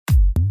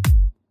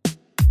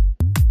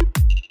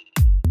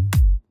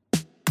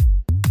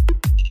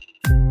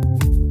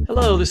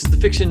Hello, this is the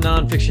Fiction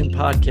Nonfiction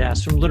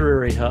Podcast from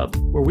Literary Hub,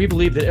 where we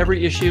believe that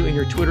every issue in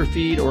your Twitter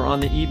feed or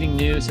on the evening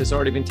news has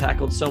already been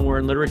tackled somewhere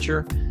in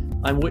literature.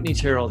 I'm Whitney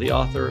Terrell, the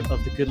author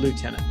of The Good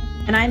Lieutenant.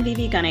 And I'm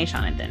Vivi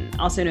Ganeshwanathan,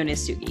 also known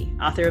as Sugi,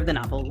 author of the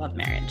novel Love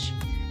Marriage.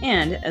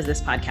 And as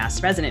this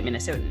podcast's resident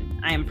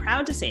Minnesotan, I am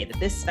proud to say that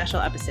this special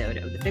episode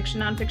of the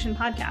Fiction Nonfiction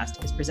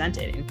Podcast is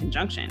presented in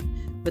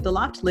conjunction with the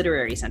Loft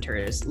Literary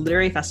Center's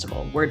Literary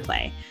Festival,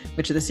 Wordplay,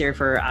 which this year,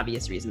 for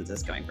obvious reasons,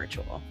 is going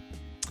virtual.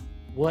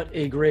 What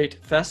a great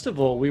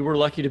festival. We were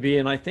lucky to be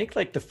in, I think,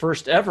 like the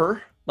first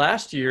ever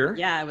last year.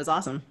 Yeah, it was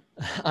awesome.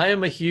 I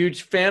am a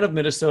huge fan of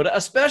Minnesota,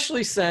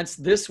 especially since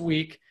this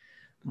week,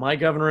 my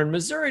governor in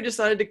Missouri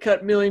decided to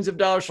cut millions of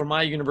dollars from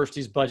my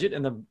university's budget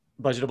and the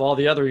budget of all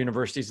the other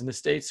universities in the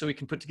state so we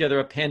can put together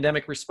a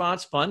pandemic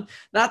response fund.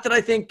 Not that I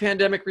think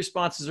pandemic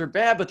responses are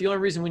bad, but the only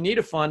reason we need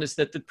a fund is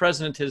that the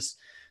president has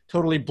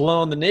totally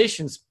blown the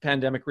nation's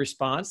pandemic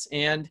response.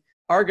 And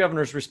our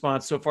governor's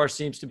response so far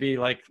seems to be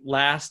like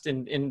last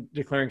in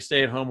declaring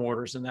stay-at-home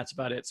orders, and that's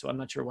about it. So I'm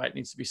not sure why it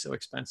needs to be so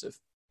expensive.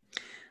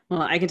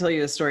 Well, I can tell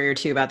you a story or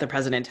two about the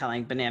president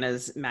telling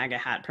Bananas MAGA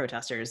hat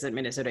protesters that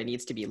Minnesota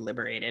needs to be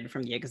liberated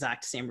from the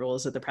exact same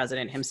rules that the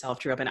president himself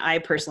drew up. And I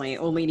personally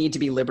only need to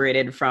be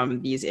liberated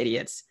from these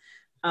idiots.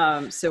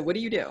 So what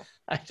do you do?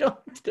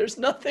 There's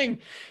nothing.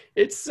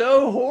 It's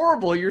so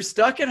horrible. You're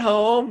stuck at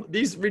home.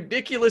 These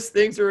ridiculous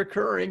things are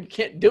occurring. You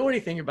can't do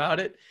anything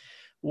about it.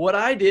 What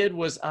I did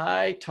was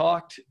I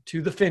talked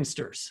to the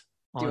Finsters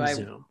on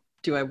Zoom.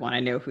 Do I want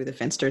to know who the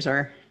Finsters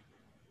are?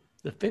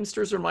 The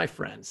Finsters are my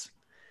friends.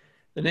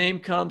 The name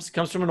comes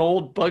from an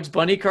old Bugs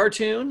Bunny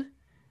cartoon.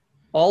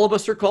 All of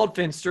us are called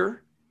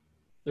Finster.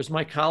 There's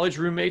my college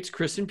roommates,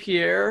 Chris and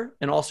Pierre,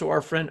 and also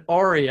our friend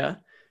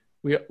Aria.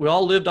 We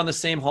all lived on the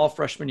same hall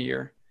freshman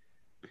year.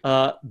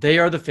 They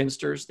are the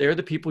Finsters. They are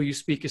the people you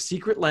speak a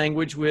secret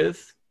language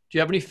with. Do you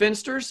have any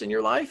Finsters in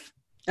your life?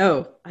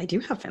 Oh, I do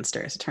have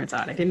Finsters. It turns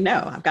out I didn't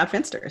know. I've got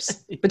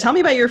Finsters. But tell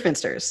me about your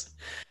Finsters.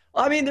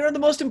 I mean, they're the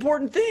most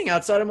important thing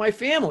outside of my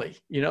family.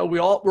 You know,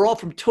 we're all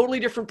from totally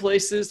different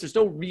places. There's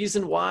no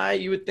reason why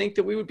you would think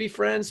that we would be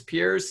friends.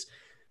 Pierre's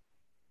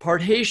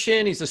part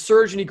Haitian. He's a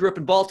surgeon. He grew up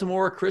in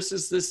Baltimore. Chris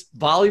is this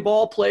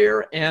volleyball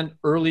player and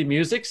early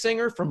music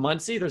singer from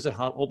Muncie. There's a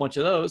whole bunch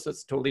of those.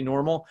 That's totally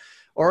normal.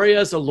 Aria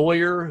is a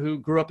lawyer who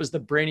grew up as the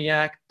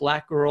brainiac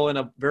black girl in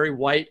a very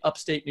white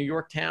upstate New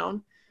York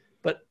town.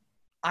 But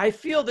I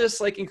feel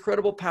this like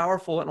incredible,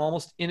 powerful, and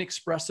almost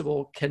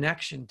inexpressible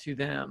connection to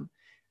them.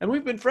 And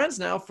we've been friends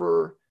now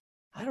for,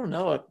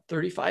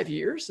 35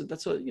 years.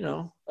 That's what,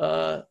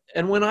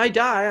 and when I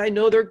die, I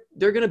know they're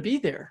going to be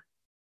there.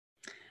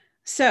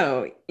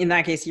 So in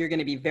that case, you're going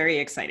to be very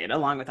excited,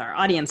 along with our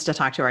audience, to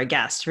talk to our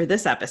guest for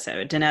this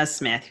episode, Danez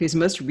Smith, whose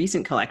most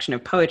recent collection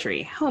of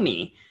poetry,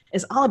 Homie,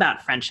 is all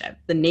about friendship,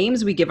 the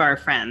names we give our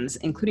friends,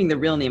 including the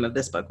real name of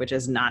this book, which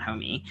is not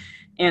Homie,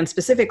 and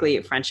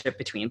specifically friendship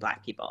between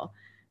Black people.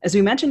 As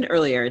we mentioned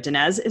earlier,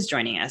 Danez is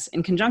joining us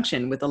in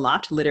conjunction with the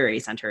Loft Literary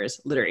Center's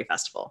Literary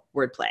Festival,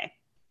 Wordplay.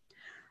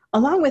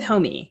 Along with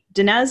Homie,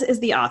 Danez is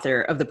the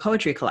author of the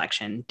poetry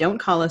collection Don't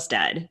Call Us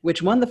Dead,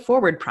 which won the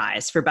Forward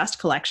Prize for Best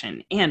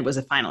Collection and was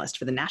a finalist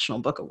for the National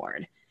Book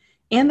Award,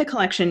 and the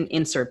collection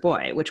Insert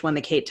Boy, which won the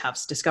Kate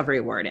Tufts Discovery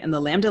Award and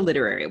the Lambda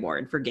Literary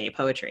Award for Gay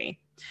Poetry.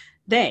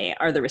 They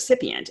are the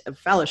recipient of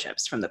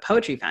fellowships from the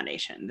Poetry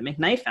Foundation, the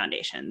McKnight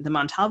Foundation, the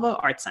Montalvo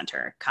Arts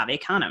Center, Cave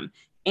Canem,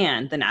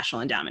 and the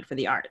National Endowment for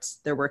the Arts.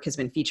 Their work has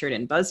been featured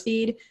in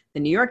BuzzFeed, the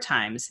New York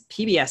Times,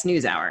 PBS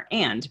NewsHour,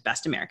 and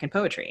Best American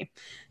Poetry.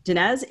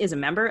 Danez is a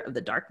member of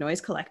the Dark Noise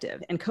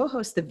Collective and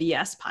co-hosts the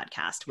VS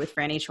podcast with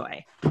Franny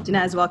Choi.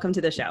 Danez, welcome to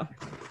the show.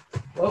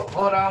 Well,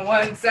 hold on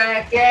one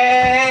second,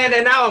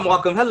 and now I'm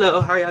welcome. Hello,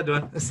 how are y'all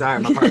doing?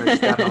 Sorry, my partner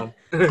just got home.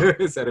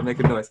 Started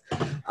making noise.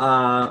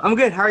 I'm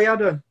good. How are y'all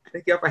doing?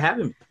 Thank y'all for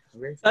having me.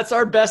 That's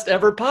our best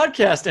ever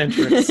podcast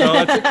entrance, so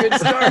it's a good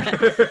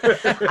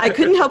start. I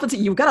couldn't help it.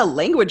 You've got a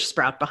language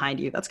sprout behind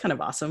you. That's kind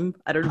of awesome.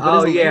 I don't know.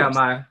 Oh yeah,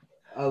 my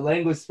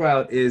Language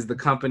Sprout is the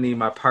company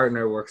my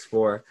partner works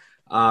for,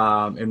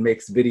 and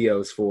makes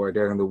videos for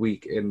during the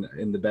week in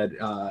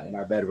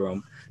our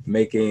bedroom,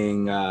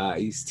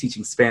 he's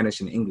teaching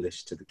Spanish and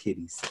English to the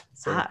kiddies.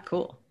 So.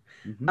 Cool.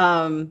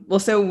 Mm-hmm. Well,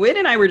 so Whit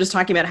and I were just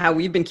talking about how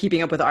we've been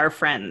keeping up with our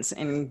friends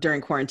during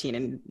quarantine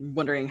and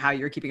wondering how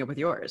you're keeping up with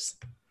yours.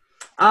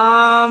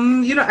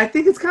 I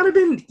think it's kind of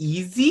been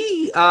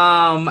easy.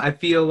 I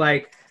feel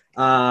like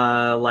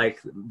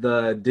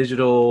the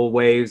digital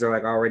waves are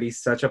like already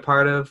such a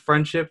part of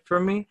friendship for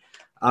me.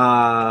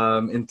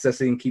 And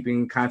just in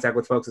keeping contact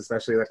with folks,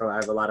 especially like I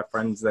have a lot of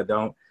friends that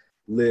don't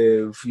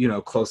live,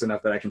 close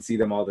enough that I can see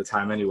them all the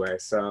time anyway.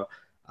 So,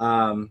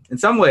 in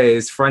some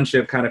ways,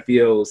 friendship kind of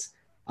feels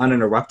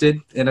uninterrupted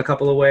in a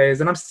couple of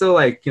ways. And I'm still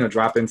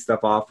dropping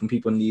stuff off when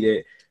people need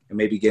it, and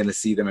maybe getting to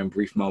see them in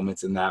brief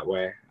moments in that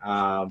way.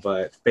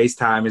 But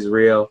FaceTime is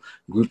real.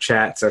 Group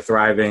chats are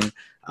thriving.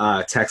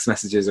 Text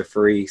messages are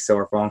free. So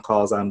are phone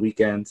calls on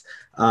weekends.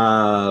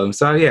 So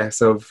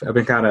I've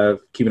been kind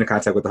of keeping in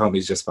contact with the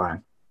homies just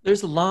fine.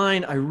 There's a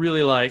line I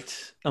really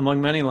liked,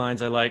 among many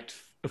lines I liked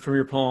from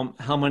your poem,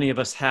 How Many of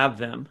Us Have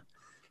Them?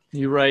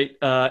 You write,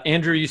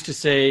 Andrew used to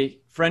say,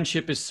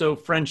 friendship is so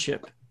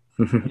friendship,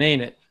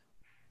 ain't it?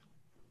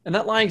 And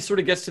that line sort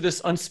of gets to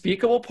this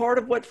unspeakable part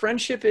of what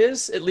friendship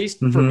is, at least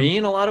for Hmm. me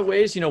in a lot of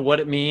ways, what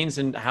it means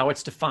and how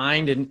it's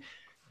defined. And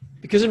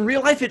because in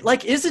real life, it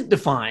like isn't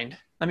defined.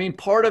 I mean,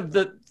 part of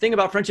the thing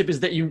about friendship is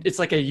that it's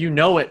like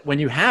it when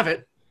you have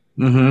it,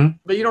 Hmm.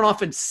 but you don't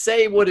often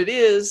say what it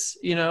is.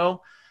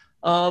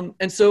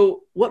 And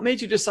so what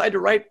made you decide to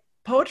write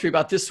poetry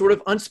about this sort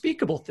of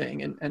unspeakable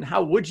thing? And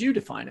how would you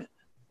define it?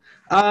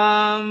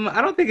 I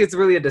don't think it's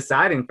really a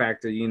deciding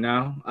factor,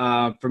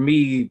 For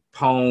me,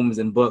 poems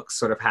and books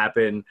sort of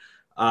happen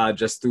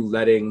just through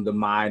letting the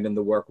mind and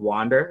the work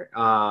wander.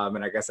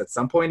 And I guess at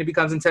some point it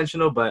becomes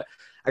intentional, but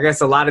I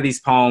guess a lot of these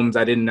poems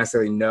I didn't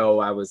necessarily know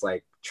I was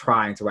like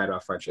trying to write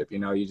about friendship.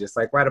 You just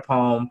like write a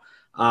poem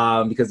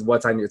because it's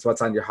what's on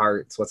your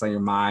heart, it's what's on your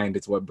mind,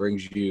 it's what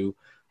brings you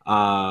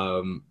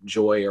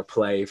joy or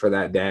play for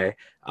that day,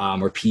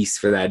 or peace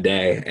for that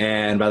day.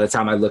 And by the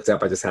time I looked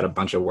up, I just had a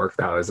bunch of work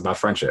that was about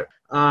friendship.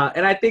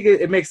 And I think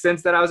it makes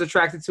sense that I was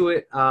attracted to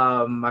it.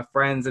 My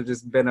friends have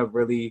just been a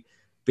really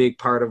big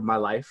part of my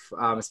life,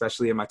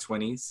 especially in my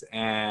 20s.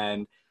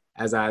 And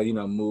as I,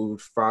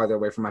 moved farther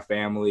away from my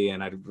family,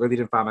 and I really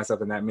didn't find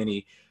myself in that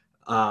many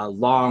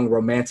long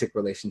romantic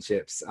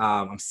relationships.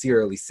 I'm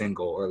serially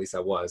single, or at least I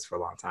was for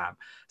a long time.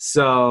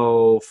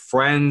 So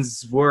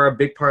friends were a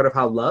big part of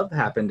how love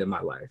happened in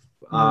my life.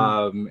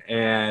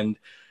 And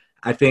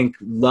I think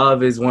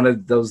love is one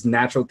of those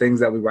natural things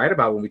that we write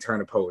about when we turn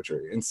to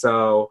poetry. And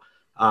so,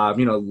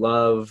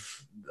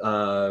 love,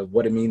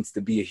 what it means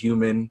to be a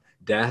human,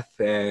 death,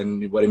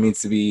 and what it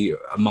means to be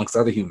amongst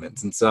other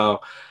humans. And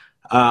so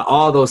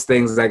all those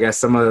things, I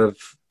guess,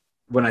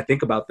 when I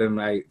think about them,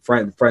 my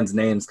friends'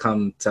 names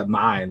come to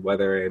mind,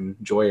 whether in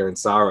joy or in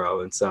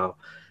sorrow. And so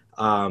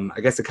I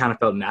guess it kind of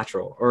felt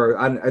natural, or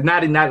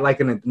not like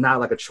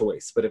a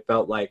choice, but it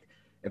felt like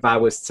if I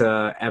was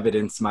to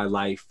evidence my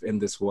life in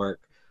this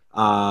work,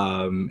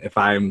 if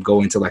I'm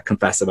going to like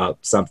confess about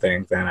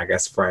something, then I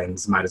guess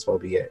friends might as well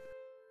be it.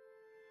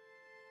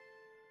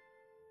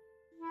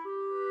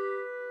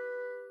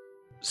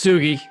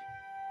 Sugi,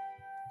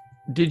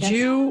 did Yes.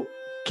 you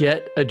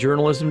get a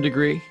journalism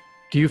degree?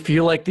 Do you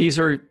feel like these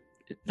are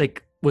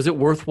like, was it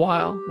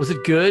worthwhile? Was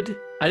it good?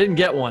 I didn't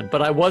get one, but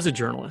I was a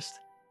journalist.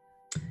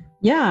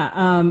 Yeah,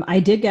 I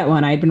did get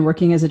one. I'd been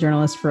working as a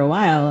journalist for a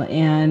while,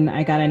 and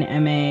I got an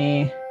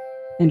MA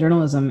in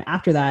journalism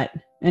after that.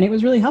 And it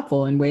was really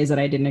helpful in ways that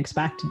I didn't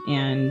expect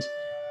and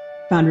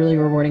found really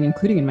rewarding,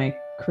 including in my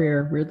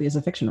career, weirdly, as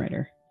a fiction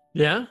writer.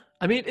 Yeah.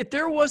 I mean, if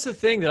there was a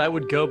thing that I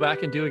would go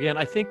back and do again,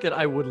 I think that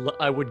I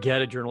would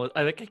get a journalist.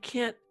 I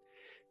can't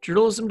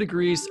journalism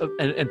degrees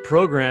and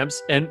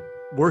programs. And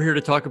we're here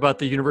to talk about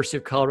the University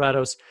of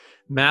Colorado's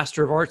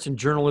Master of Arts in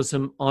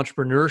Journalism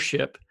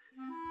Entrepreneurship.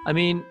 I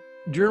mean,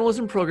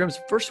 journalism programs,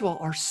 first of all,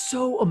 are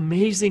so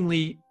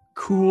amazingly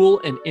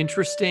cool and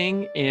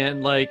interesting,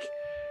 and like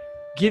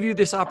give you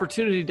this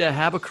opportunity to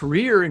have a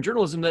career in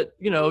journalism that,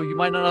 you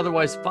might not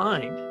otherwise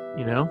find.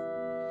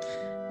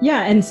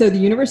 Yeah, and so the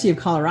University of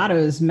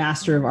Colorado's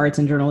Master of Arts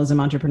in Journalism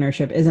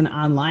Entrepreneurship is an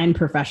online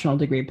professional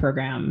degree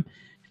program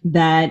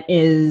that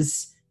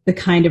is the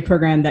kind of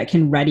program that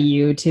can ready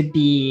you to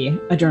be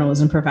a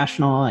journalism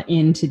professional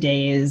in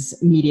today's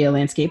media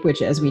landscape,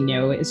 which, as we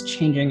know, is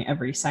changing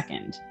every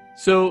second.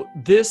 So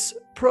this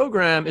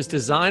program is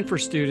designed for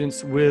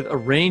students with a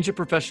range of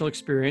professional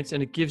experience,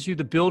 and it gives you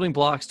the building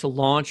blocks to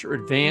launch or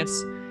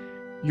advance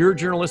your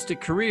journalistic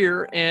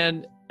career.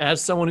 And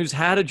as someone who's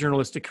had a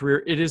journalistic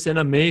career, it is an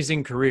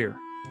amazing career.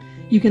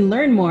 You can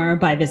learn more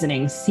by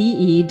visiting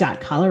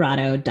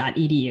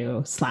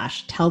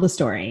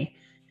ce.colorado.edu/tellthestory.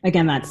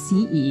 Again, that's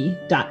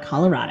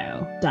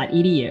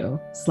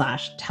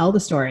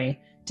ce.colorado.edu/tellthestory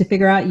to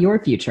figure out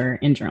your future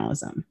in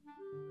journalism.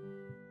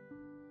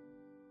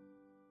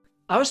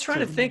 I was trying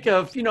to think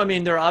of,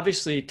 there are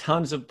obviously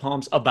tons of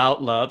poems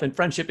about love, and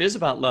friendship is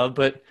about love,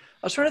 but I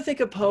was trying to think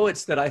of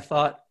poets that I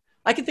thought,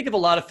 I can think of a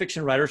lot of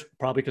fiction writers,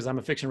 probably because I'm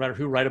a fiction writer,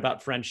 who write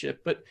about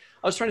friendship. But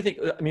I was trying to think,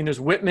 there's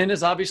Whitman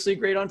is obviously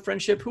great on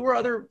friendship. Who are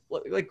other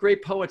like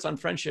great poets on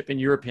friendship in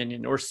your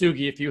opinion? Or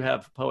Sugi, if you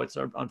have poets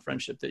on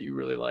friendship that you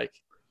really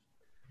like.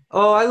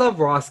 Oh, I love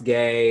Ross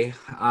Gay,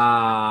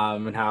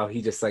 and how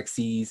he just like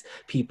sees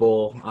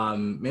people,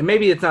 and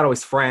maybe it's not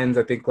always friends.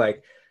 I think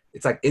like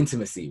it's like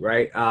intimacy,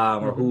 right?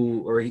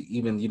 Or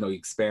even, you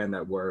expand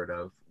that word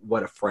of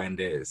what a friend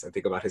is. I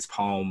think about his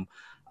poem,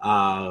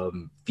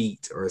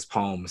 Feet, or his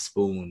poem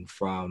Spoon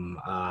from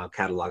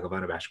Catalog of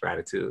Unabashed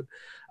Gratitude.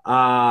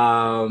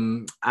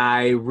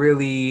 I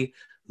really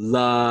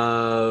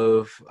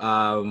love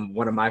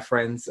one of my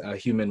friends,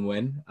 Human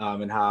Win,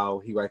 and how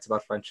he writes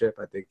about friendship.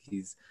 I think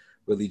he's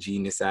really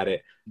genius at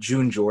it.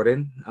 June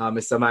Jordan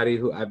is somebody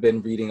who I've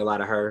been reading a lot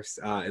of hers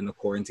in the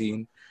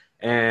quarantine.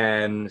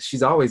 And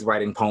she's always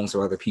writing poems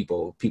for other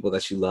people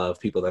that she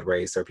loved, people that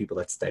raised her, people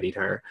that studied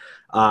her.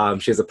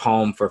 She has a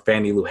poem for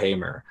Fannie Lou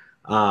Hamer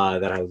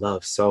that I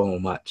love so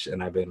much,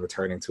 and I've been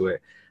returning to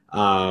it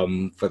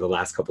for the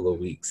last couple of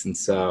weeks. And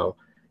so,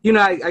 You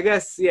know, I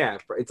guess, yeah,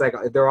 it's like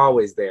they're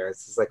always there.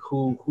 It's just like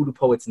who do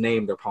poets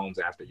name their poems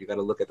after? You got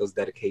to look at those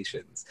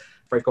dedications.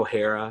 Frank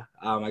O'Hara,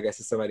 I guess,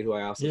 is somebody who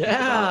I also think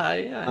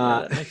about. Yeah,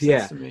 that makes sense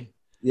Yeah, to me.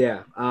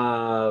 yeah.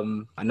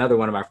 Another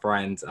one of my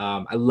friends.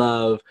 I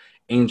love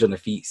Angel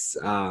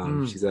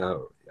Nafis. She's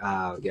a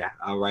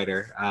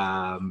writer,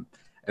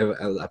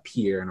 a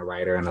peer and a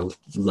writer and a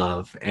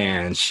love,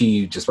 and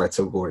she just writes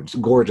so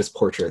gorgeous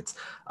portraits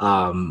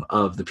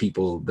of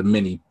the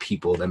many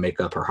people that make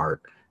up her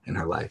heart in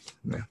her life.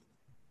 Yeah.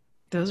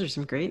 Those are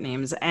some great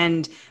names.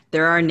 And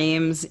there are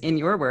names in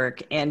your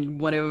work. And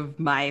one of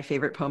my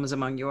favorite poems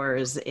among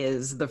yours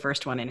is the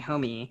first one in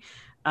Homie,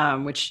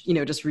 which,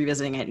 just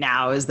revisiting it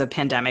now as the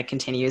pandemic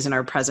continues and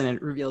our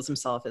president reveals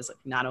himself as like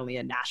not only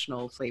a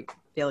national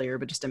failure,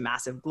 but just a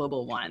massive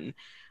global one.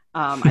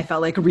 I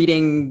felt like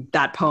reading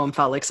that poem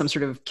felt like some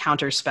sort of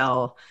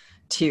counterspell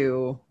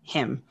to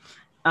him.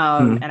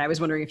 And I was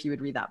wondering if you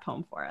would read that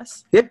poem for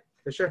us. Yeah,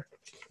 for sure.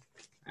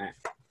 All right.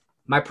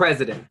 My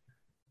president.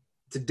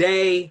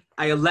 Today,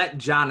 I elect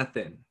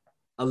Jonathan,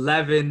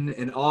 11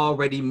 and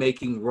already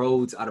making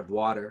roads out of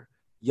water.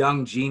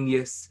 Young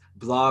genius,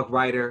 blog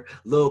writer,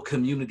 little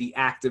community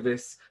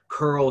activist,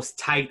 curls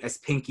tight as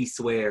pinky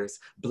swears,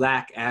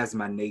 black as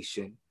my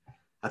nation.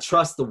 I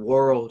trust the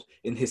world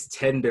in his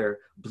tender,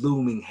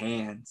 blooming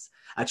hands.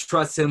 I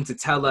trust him to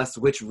tell us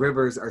which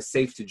rivers are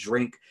safe to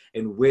drink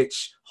and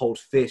which hold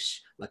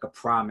fish like a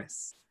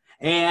promise.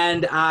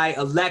 And I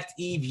elect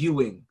Eve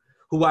Ewing,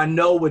 who I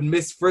know would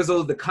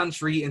misfrizzle the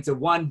country into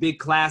one big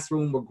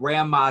classroom where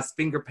grandmas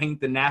finger paint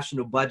the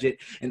national budget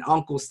and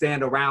uncles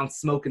stand around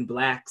smoking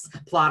blacks,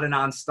 plotting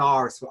on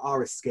stars for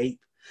our escape.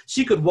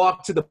 She could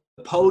walk to the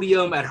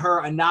podium at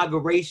her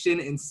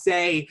inauguration and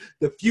say,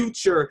 the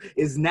future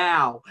is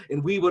now.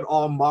 And we would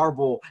all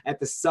marvel at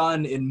the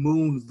sun and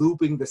moon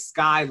looping the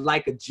sky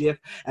like a GIF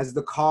as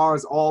the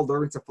cars all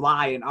learned to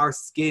fly and our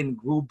skin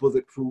grew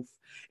bulletproof.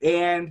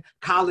 And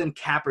Colin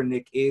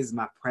Kaepernick is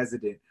my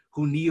president,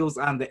 who kneels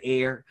on the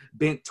air,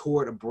 bent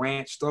toward a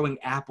branch, throwing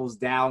apples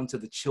down to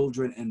the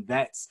children and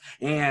vets.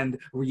 And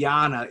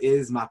Rihanna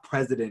is my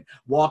president,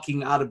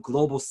 walking out of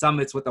global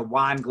summits with a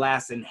wine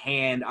glass in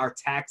hand, our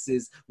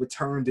taxes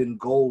returned in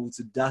gold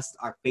to dust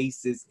our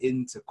faces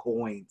into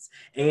coins.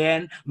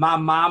 And my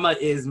mama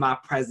is my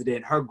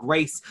president, her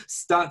grace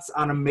stunts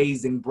on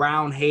amazing,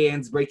 brown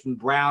hands breaking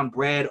brown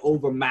bread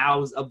over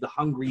mouths of the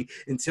hungry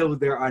until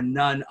there are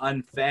none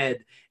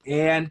unfed.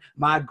 And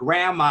my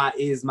grandma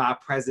is my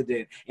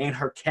president, and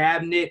her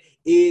cabinet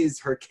is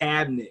her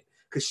cabinet,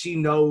 because she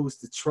knows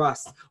to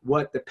trust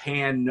what the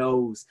pan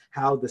knows,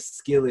 how the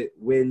skillet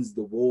wins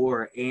the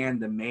war.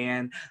 And the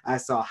man I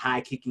saw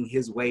high kicking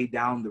his way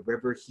down the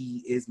river, he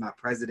is my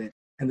president.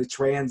 And the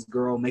trans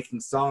girl making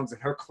songs in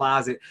her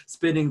closet,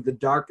 spinning the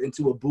dark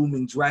into a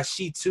booming dress,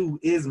 she too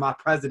is my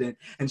president.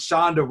 And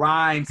Shonda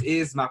Rhimes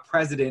is my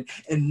president.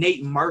 And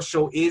Nate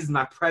Marshall is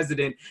my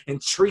president.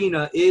 And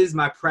Trina is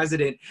my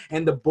president.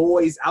 And the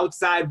boys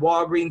outside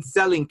Walgreens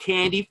selling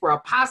candy for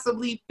a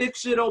possibly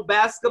fictional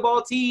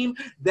basketball team,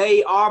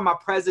 they are my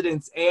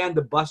presidents. And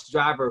the bus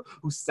driver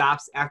who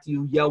stops after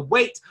you yell,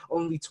 wait,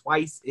 only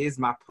twice is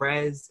my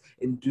prez.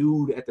 And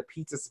dude at the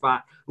pizza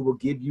spot who will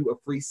give you a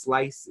free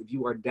slice if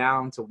you are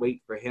down to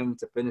wait for him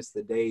to finish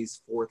the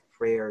day's fourth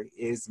prayer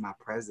is my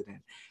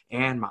president.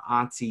 And my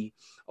auntie,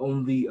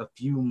 only a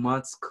few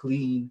months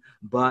clean,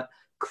 but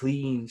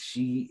clean,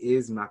 she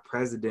is my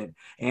president.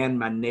 And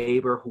my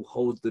neighbor who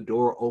holds the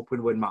door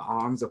open when my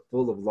arms are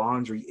full of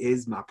laundry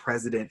is my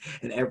president.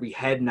 And every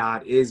head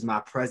nod is my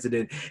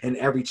president. And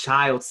every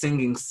child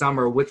singing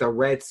summer with a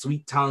red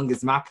sweet tongue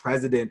is my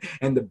president.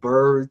 And the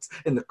birds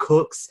and the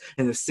cooks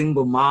and the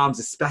single moms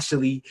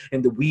especially,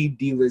 and the weed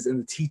dealers and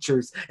the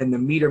teachers and the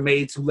meter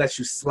maids who let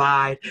you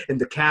slide, and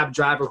the cab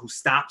driver who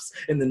stops,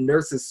 and the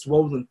nurse's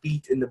swollen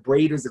feet, and the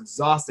braider's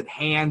exhausted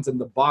hands, and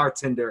the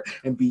bartender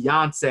and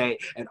Beyonce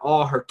and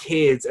all her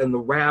kids, and the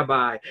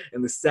rabbi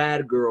and the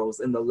sad girls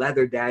and the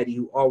leather daddy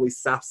who always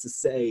stops to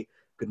say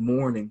good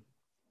morning,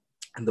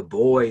 and the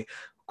boy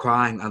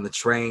crying on the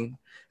train,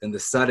 and the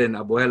sudden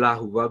abuela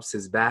who rubs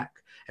his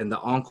back, and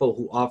the uncle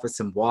who offers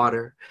him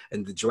water,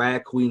 and the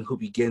drag queen who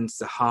begins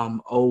to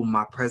hum, oh,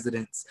 my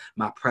presidents,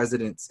 my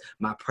presidents,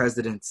 my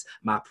presidents,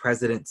 my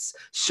presidents,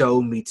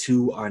 show me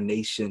to our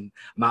nation.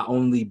 My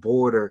only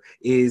border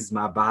is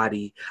my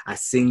body. I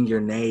sing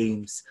your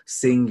names,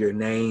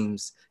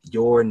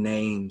 your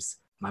names,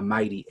 my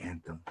mighty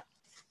anthem.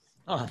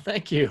 Oh,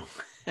 thank you.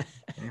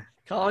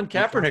 Colin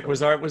Kaepernick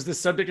was the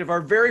subject of our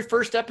very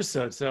first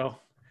episode, so.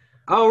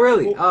 Oh,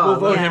 really? We'll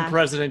vote him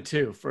president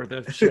too for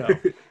the show.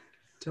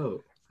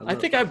 Dope. I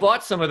think I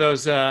bought some of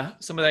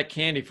that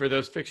candy for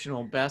those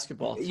fictional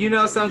basketball teams. You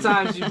know,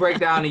 sometimes you break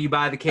down and you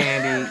buy the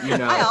candy. You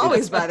know, I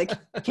always buy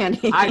the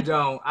candy. I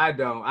don't.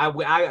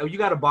 You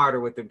got to barter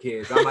with them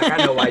kids. I'm like,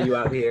 I know why you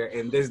out here,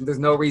 and there's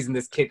no reason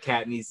this Kit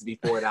Kat needs to be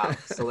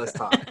 $4. So let's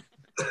talk.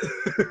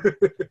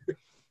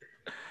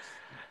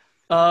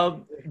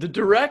 The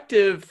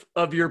directive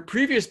of your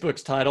previous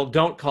book's title,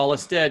 "Don't Call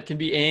Us Dead," can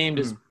be aimed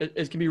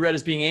as can be read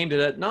as being aimed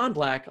at a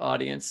non-Black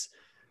audience,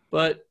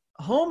 but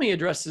Homie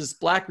addresses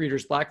Black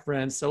readers, Black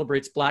friends,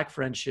 celebrates Black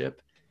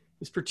friendship.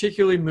 It's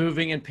particularly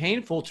moving and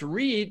painful to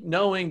read,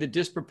 knowing the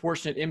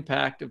disproportionate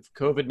impact of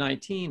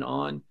COVID-19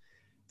 on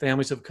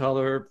families of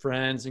color,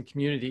 friends, and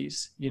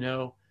communities.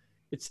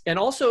 And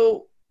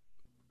also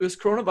this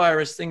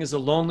coronavirus thing is a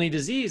lonely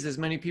disease, as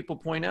many people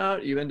point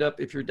out. You end up,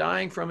 if you're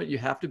dying from it, you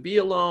have to be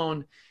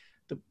alone.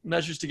 The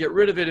measures to get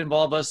rid of it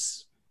involve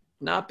us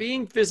not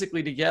being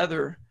physically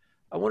together.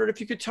 I wondered if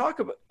you could talk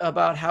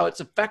about how it's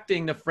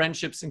affecting the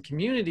friendships and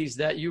communities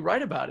that you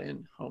write about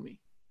in Homie.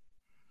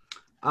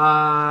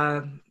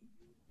 I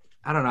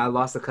don't know. I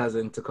lost a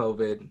cousin to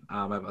COVID.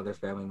 I have other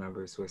family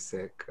members who are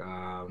sick.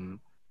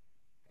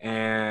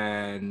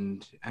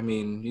 And I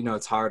mean,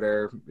 it's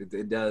harder.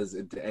 It does.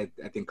 I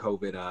think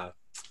COVID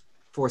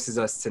forces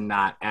us to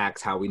not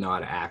act how we know how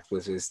to act,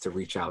 which is to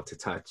reach out, to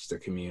touch, to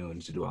commune,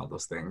 to do all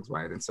those things,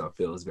 right? And so it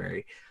feels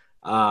very,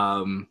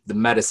 the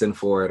medicine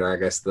for it, or I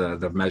guess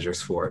the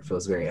measures for it,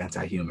 feels very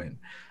anti-human,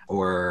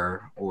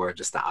 or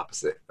just the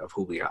opposite of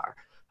who we are.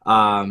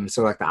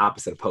 So like the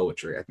opposite of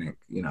poetry, I think,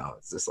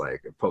 it's just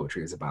like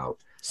poetry is about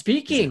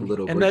speaking,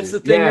 like and that's the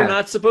thing you're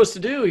not supposed to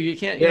do. You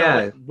can't,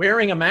 like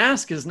wearing a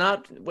mask is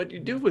not what you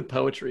do with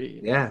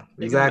poetry. Yeah,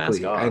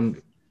 exactly.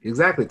 And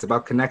exactly, it's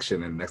about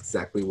connection, and that's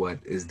exactly what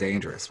is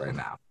dangerous right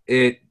now.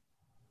 It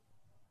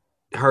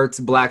hurts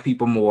Black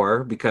people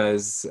more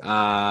because,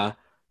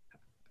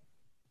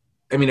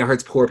 it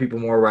hurts poor people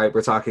more, right?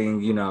 We're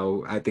talking,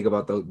 I think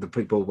about the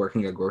people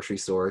working at grocery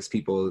stores,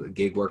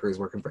 gig workers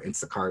working for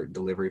Instacart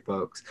delivery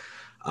folks,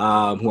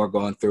 who are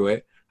going through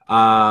it.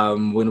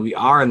 When we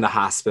are in the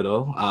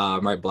hospital,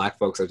 right, Black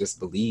folks are just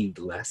believed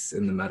less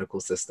in the medical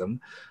system.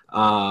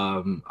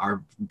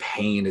 Our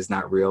pain is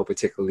not real,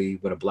 particularly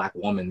when a Black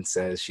woman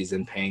says she's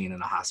in pain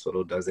in a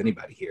hospital. Does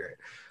anybody hear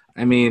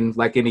it?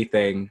 Like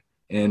anything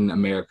in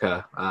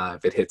America,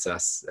 if it hits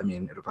us,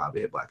 it'll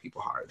probably hit Black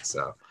people hard.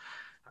 So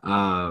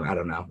I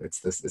don't know. It's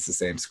the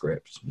same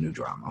script, new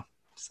drama.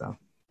 So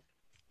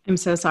I'm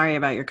so sorry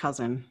about your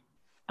cousin.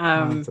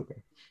 It's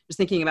okay. Just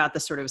thinking about the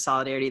sort of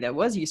solidarity that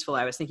was useful,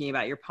 I was thinking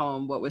about your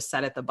poem, What Was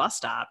Said at the Bus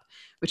Stop,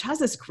 which has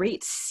this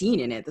great scene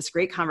in it, this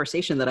great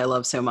conversation that I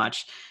love so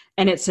much.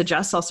 And it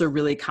suggests also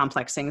really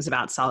complex things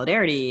about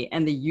solidarity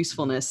and the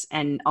usefulness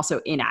and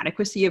also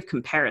inadequacy of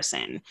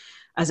comparison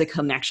as a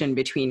connection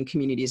between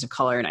communities of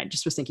color. And I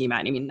just was thinking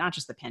about, not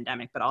just the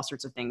pandemic, but all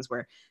sorts of things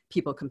where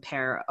people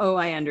compare, oh,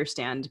 I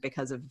understand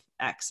because of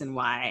X and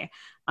Y.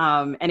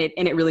 And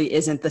it really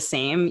isn't the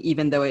same,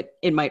 even though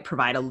it might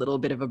provide a little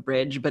bit of a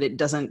bridge, but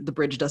the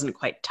bridge doesn't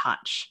quite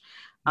touch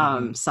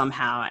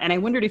somehow. And I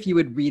wondered if you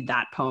would read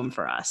that poem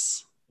for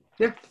us.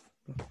 Yeah,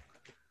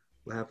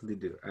 we'll happily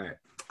do. All right.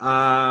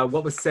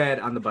 What was said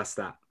on the bus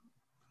stop?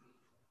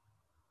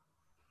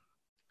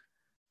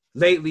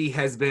 Lately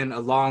has been a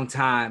long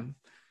time,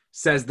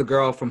 says the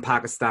girl from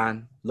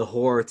Pakistan,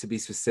 Lahore to be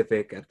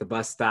specific, at the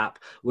bus stop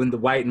when the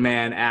white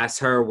man asks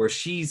her where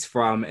she's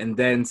from and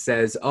then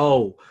says,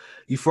 oh,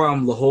 you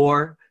from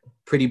Lahore?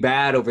 Pretty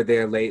bad over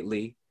there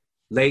lately.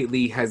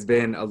 Lately has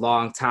been a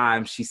long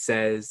time, she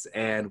says,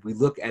 and we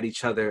look at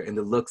each other and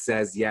the look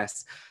says,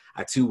 yes,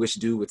 I too wish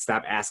dude would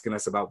stop asking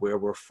us about where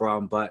we're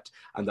from, but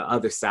on the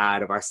other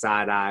side of our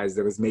side eyes,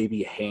 there was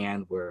maybe a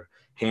hand where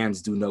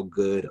hands do no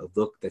good, a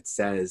look that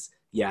says,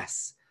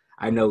 yes,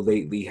 I know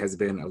lately has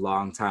been a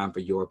long time for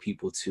your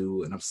people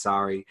too, and I'm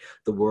sorry.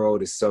 The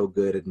world is so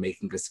good at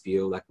making us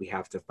feel like we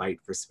have to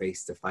fight for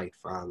space to fight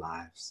for our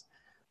lives.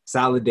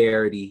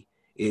 Solidarity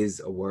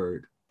is a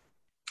word.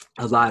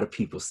 A lot of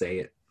people say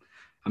it.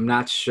 I'm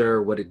not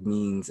sure what it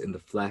means in the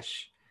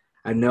flesh.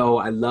 I know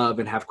I love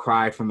and have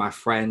cried for my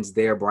friends.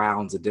 Their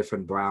brown's a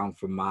different brown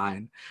from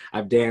mine.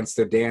 I've danced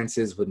their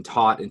dances when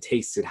taught and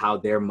tasted how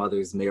their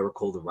mother's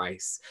miracle the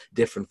rice,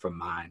 different from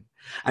mine.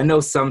 I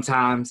know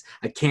sometimes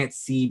I can't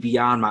see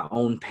beyond my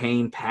own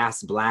pain,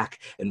 past black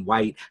and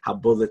white, how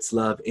bullets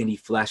love any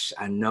flesh.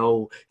 I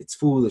know it's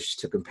foolish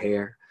to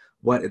compare.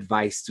 What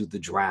advice do the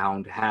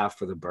drowned have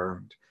for the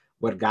burned?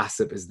 What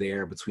gossip is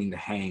there between the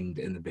hanged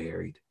and the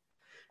buried?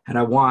 And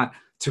I want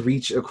to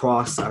reach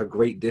across a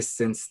great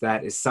distance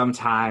that is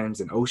sometimes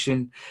an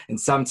ocean and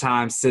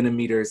sometimes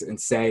centimeters and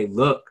say,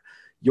 look,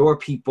 your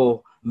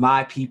people,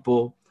 my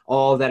people,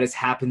 all that has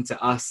happened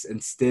to us,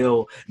 and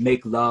still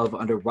make love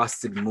under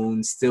rusted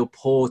moons, still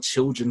pull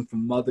children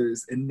from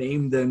mothers and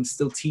name them,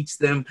 still teach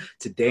them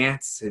to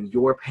dance. And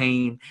your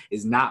pain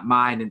is not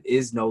mine and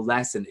is no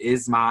less and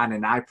is mine.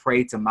 And I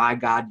pray to my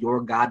God, your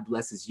God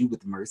blesses you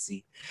with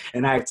mercy.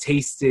 And I've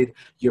tasted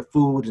your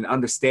food and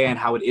understand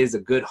how it is a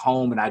good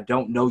home. And I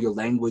don't know your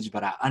language,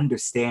 but I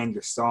understand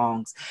your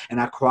songs.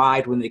 And I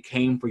cried when they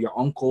came for your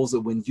uncles,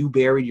 and when you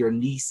buried your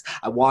niece,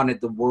 I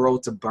wanted the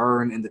world to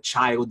burn in the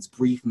child's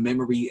brief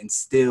memory. And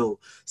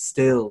still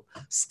stood,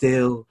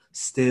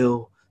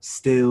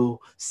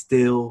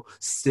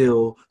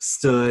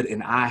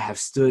 and I have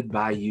stood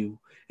by you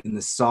in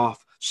the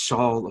soft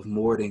shawl of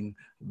mourning,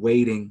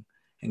 waiting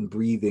and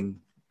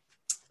breathing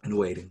and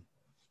waiting.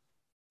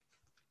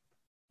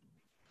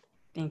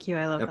 Thank you.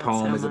 I love that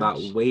poem so is much.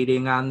 About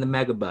waiting on the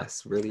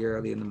megabus really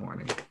early in the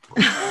morning.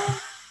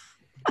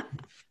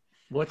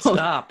 What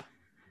stop?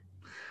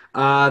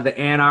 The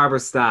Ann Arbor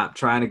stop,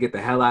 trying to get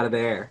the hell out of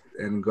there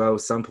and go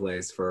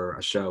someplace for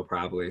a show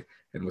probably.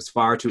 And it was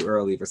far too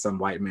early for some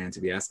white man to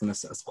be asking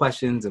us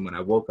questions. And when I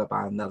woke up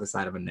on the other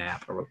side of a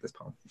nap, I wrote this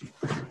poem.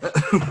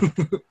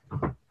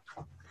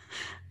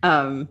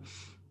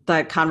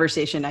 That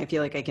conversation, I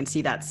feel like I can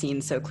see that scene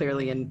so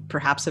clearly and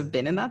perhaps have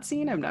been in that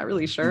scene. I'm not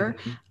really sure.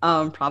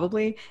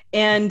 Probably.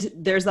 And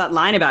there's that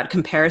line about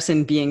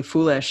comparison being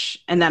foolish.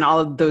 And then all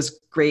of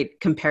those great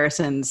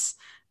comparisons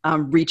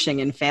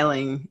reaching and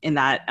failing in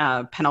that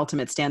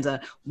penultimate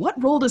stanza.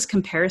 What role does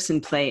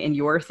comparison play in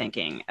your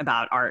thinking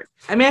about art?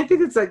 I mean, I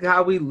think it's like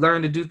how we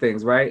learn to do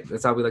things, right?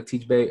 That's how we like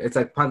teach. It's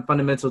like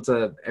fundamental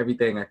to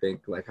everything, I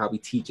think. Like how we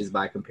teach is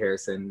by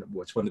comparison.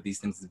 Which one of these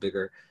things is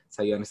bigger? It's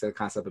how you understand the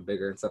concept of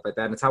bigger and stuff like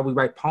that. And it's how we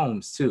write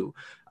poems too.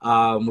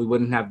 We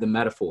wouldn't have the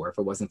metaphor if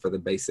it wasn't for the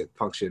basic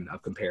function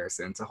of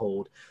comparison, to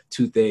hold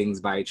two things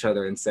by each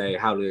other and say,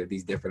 how are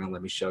these different? And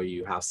let me show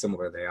you how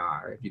similar they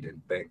are if you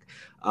didn't think.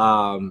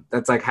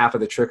 That's like half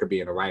of the trick of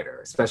being a writer,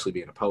 especially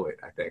being a poet,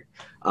 I think,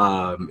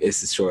 is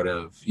to sort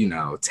of,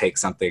 take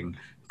something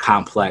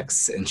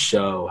complex and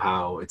show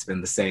how it's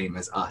been the same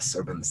as us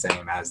or been the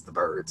same as the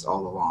birds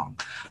all along.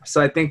 So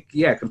I think,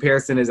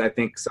 comparison is, I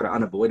think, sort of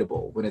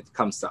unavoidable when it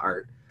comes to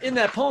art. In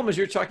that poem, as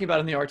you're talking about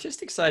on the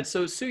artistic side,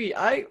 so Sugi,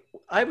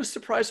 I was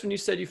surprised when you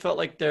said you felt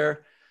like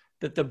that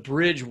the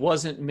bridge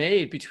wasn't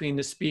made between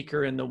the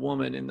speaker and the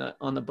woman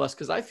on the bus,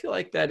 because I feel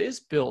like that is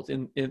built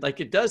in, like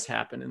it does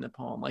happen in the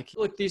poem. Like,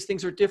 look, these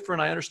things are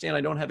different. I understand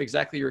I don't have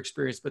exactly your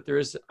experience, but there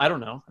is, I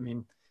don't know. I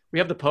mean, we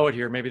have the poet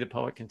here. Maybe the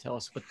poet can tell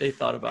us what they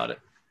thought about it.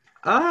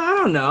 I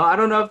don't know. I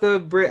don't know if the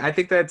bridge, I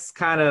think that's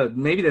kind of,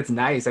 maybe that's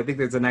nice. I think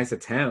that's a nice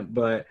attempt,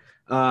 but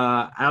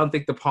I don't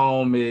think the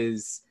poem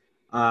is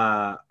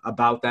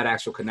about that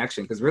actual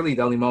connection, because really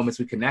the only moments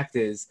we connect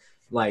is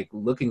like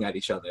looking at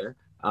each other,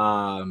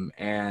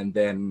 and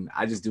then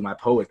I just do my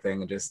poet thing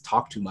and just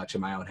talk too much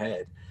in my own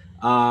head,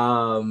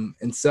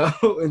 and so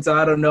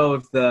I don't know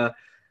if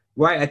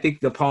I think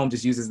the poem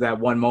just uses that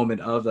one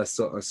moment of a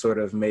sort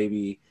of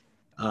maybe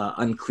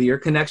unclear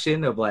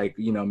connection of like,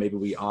 maybe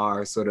we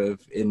are sort of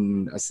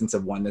in a sense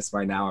of oneness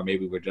right now, or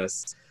maybe we're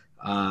just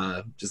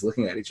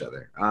looking at each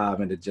other,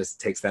 and it just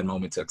takes that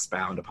moment to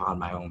expound upon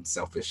my own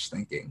selfish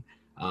thinking,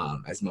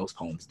 as most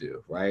poems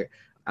do, right?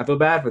 I feel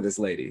bad for this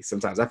lady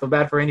sometimes. I feel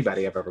bad for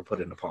anybody I've ever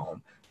put in a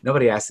poem.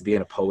 Nobody has to be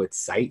in a poet's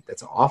sight.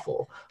 That's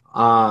awful.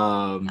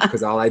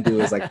 Because all I do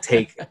is like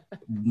take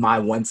my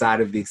one side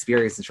of the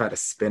experience and try to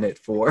spin it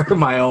for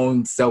my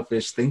own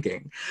selfish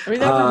thinking. I mean,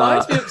 that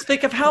reminds me of,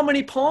 think of how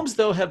many poems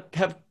though have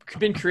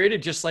been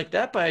created just like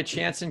that by a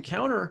chance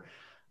encounter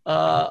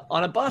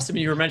on a bus. I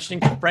mean, you were mentioning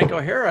Frank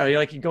O'Hara,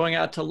 like going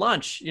out to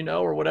lunch,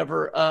 or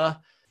whatever,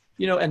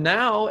 and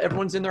now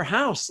everyone's in their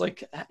house.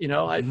 Like,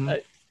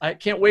 I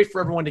can't wait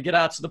for everyone to get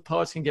out so the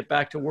poets can get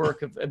back to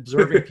work of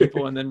observing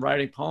people and then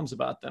writing poems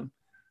about them.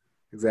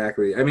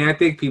 Exactly. I mean, I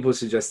think people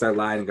should just start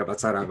lining up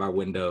outside of our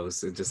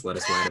windows and just let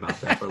us write about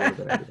that for a little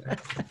bit every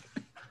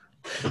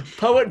day.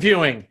 Poet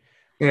viewing.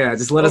 Yeah,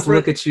 just let us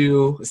look at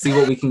you, see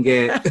what we can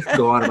get,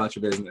 go on about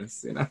your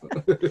business, I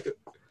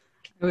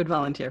would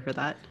volunteer for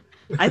that.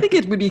 I think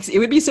it would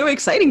be so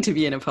exciting to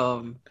be in a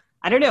poem.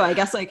 I don't know, I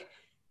guess like,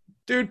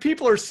 dude,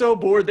 people are so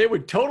bored. They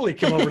would totally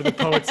come over to the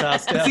poet's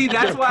house. See,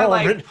 that's why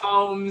like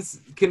poems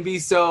can be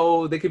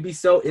so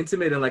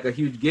intimate and like a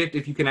huge gift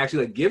if you can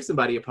actually like give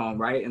somebody a poem,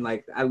 right? And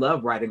like, I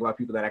love writing about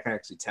people that I can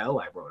actually tell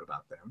I wrote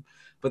about them.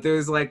 But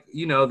there's like,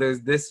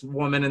 there's this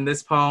woman in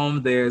this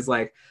poem. There's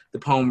like the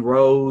poem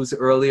Rose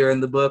earlier in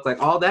the book.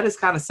 Like all that is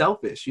kind of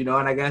selfish, and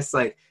I guess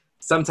like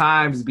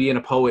sometimes being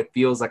a poet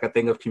feels like a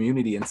thing of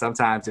community, and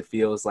sometimes it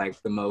feels like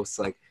the most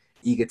like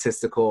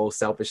egotistical,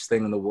 selfish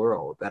thing in the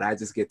world, that I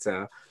just get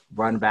to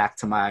run back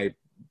to my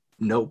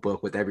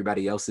notebook with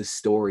everybody else's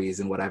stories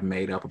and what I've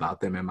made up about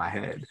them in my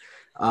head.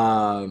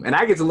 And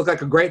I get to look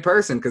like a great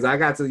person because I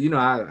got to,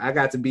 I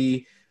got to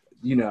be,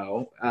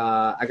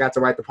 I got to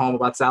write the poem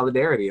about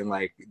solidarity and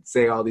like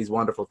say all these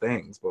wonderful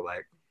things, but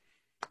like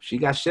she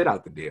got shit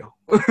out the deal.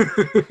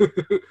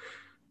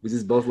 We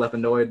just both left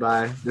annoyed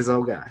by this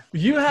old guy.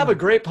 You have a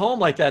great poem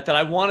like that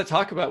I want to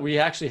talk about. We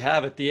actually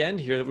have at the end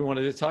here that we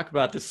wanted to talk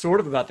about that's sort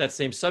of about that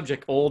same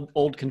subject,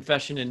 old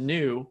confession and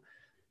new.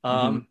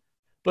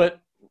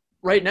 But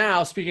right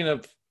now, speaking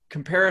of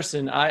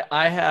comparison,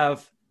 I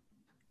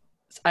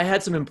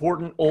had some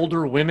important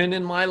older women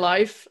in my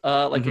life,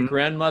 like a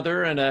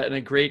grandmother and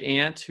a great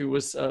aunt who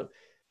was,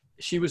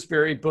 she was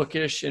very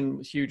bookish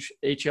and huge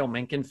H.L.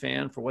 Mencken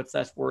fan for what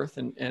that's worth,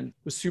 and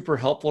was super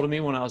helpful to me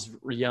when I was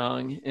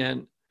young.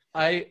 And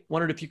I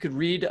wondered if you could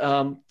read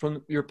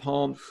from your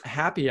poem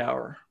Happy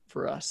Hour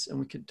for us, and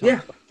we could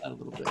talk about that a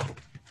little bit.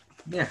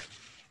 Yeah,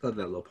 love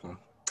that little poem.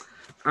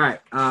 All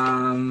right.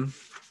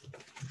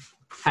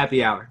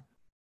 Happy Hour.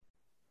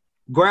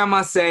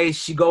 Grandma say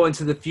she going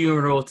to the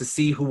funeral to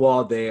see who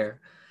all there.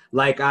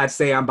 Like I'd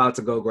say I'm about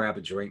to go grab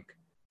a drink.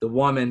 The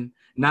woman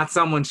Not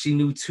someone she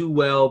knew too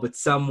well, but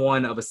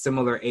someone of a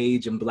similar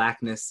age and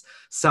Blackness.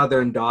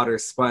 Southern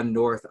daughters spun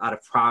north out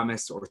of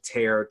promise or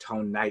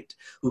terror-toned night,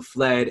 who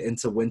fled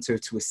into winter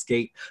to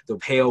escape the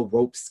pale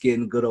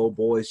rope-skinned good old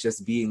boys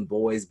just being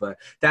boys. But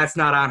that's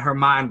not on her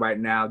mind right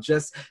now.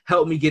 Just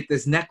help me get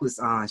this necklace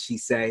on, she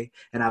say,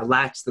 and I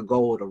latch the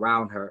gold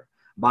around her.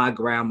 My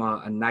grandma,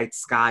 a night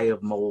sky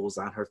of moles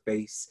on her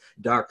face,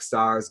 dark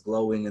stars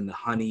glowing in the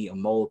honey, a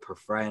mole per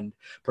friend,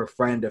 a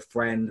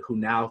friend who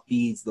now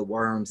feeds the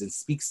worms and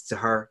speaks to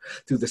her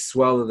through the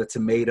swell of the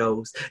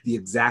tomatoes, the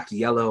exact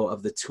yellow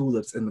of the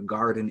tulips in the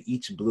garden,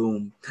 each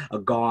bloom, a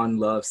gone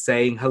love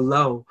saying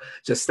hello,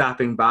 just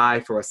stopping by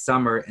for a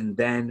summer, and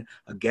then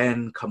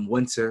again come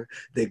winter,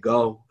 they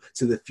go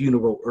to the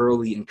funeral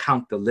early and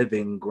count the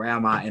living.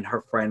 Grandma and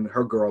her friend,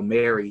 her girl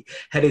Mary,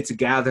 headed to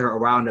gather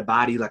around a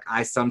body like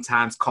I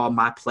sometimes call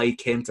my play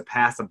kin to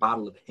pass a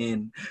bottle of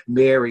hen.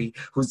 Mary,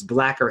 whose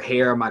blacker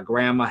hair my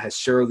grandma has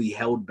surely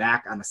held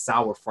back on a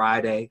sour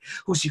Friday,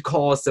 who she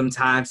calls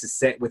sometimes to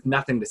sit with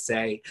nothing to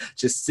say,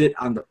 just sit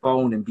on the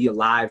phone and be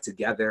alive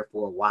together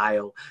for a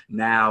while.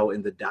 Now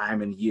in the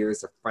diamond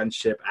years of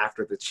friendship,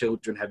 after the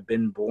children have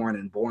been born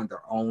and born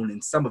their own,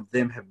 and some of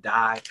them have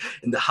died,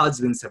 and the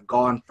husbands have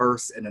gone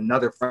first, and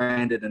another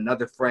friend and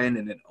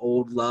an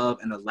old love,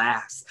 and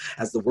alas,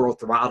 as the world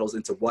throttles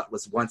into what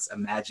was once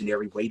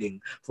imaginary,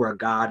 waiting for a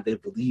God they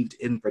believed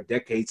in for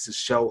decades to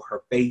show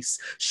her face,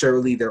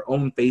 surely their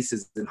own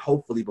faces, and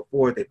hopefully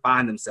before they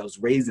find themselves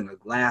raising a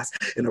glass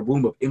in a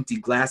room of empty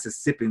glasses,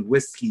 sipping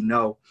whiskey,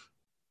 no,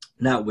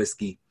 not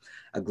whiskey,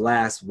 a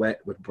glass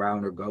wet with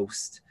brown or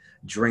ghost.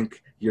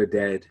 Drink, you're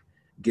dead,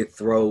 get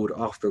throwed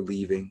off the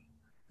leaving,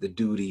 the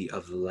duty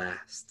of the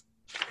last.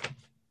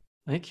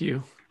 Thank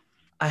you.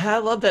 I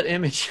love that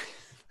image.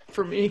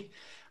 For me,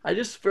 I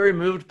just very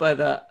moved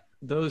by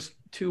those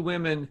two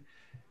women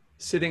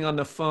sitting on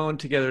the phone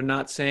together,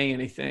 not saying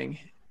anything.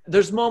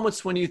 There's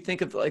moments when you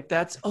think of like,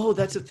 that's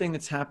a thing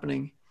that's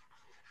happening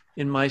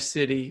in my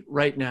city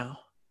right now.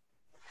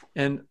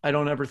 And I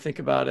don't ever think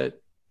about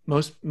it.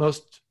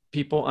 Most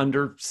people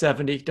under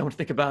 70 don't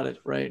think about it,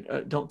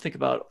 right? Don't think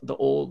about the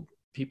old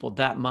people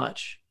that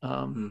much.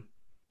 And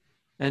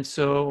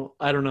so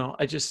I don't know.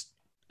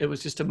 It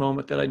was just a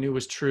moment that I knew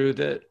was true,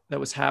 that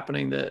was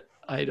happening, that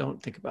I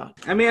don't think about.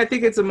 I mean, I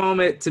think it's a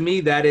moment, to me,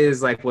 that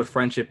is like what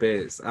friendship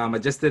is. I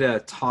just did a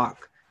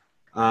talk,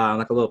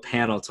 like a little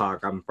panel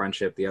talk on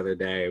friendship the other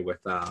day with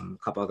a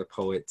couple other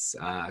poets,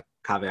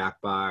 Kaveh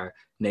Akbar,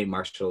 Nate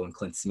Marshall, and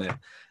Clint Smith.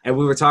 And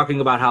we were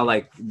talking about how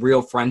like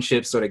real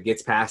friendship sort of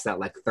gets past that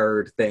like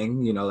third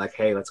thing, you know, like,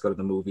 hey, let's go to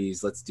the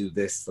movies, let's do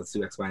this, let's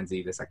do X, Y, and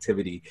Z, this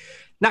activity.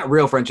 Not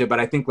real friendship, but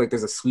I think like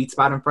there's a sweet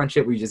spot in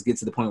friendship where you just get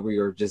to the point where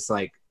you're just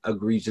like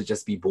agree to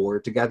just be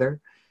bored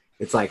together.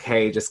 It's like,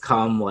 hey, just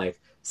come like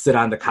sit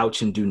on the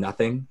couch and do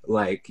nothing.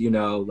 Like, you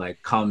know,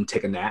 like come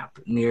take a nap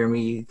near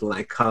me,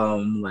 like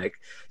come like,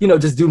 you know,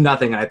 just do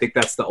nothing. And I think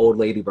that's the old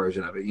lady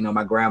version of it. You know,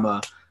 my grandma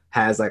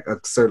has like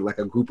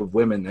a group of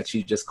women that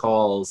she just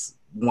calls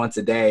once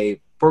a day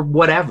for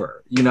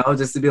whatever, you know,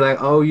 just to be like,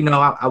 oh, you know,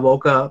 I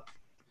woke up.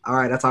 All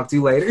right, I'll talk to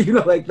you later. You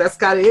know, like that's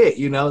kind of it.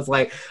 You know, it's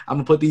like, I'm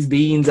gonna put these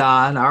beans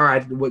on. All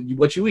right,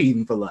 what you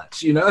eating for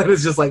lunch? You know, and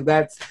it's just like,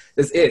 that's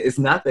it. It's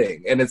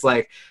nothing. And it's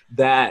like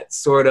that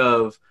sort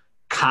of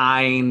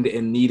kind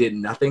and needed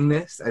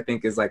nothingness, I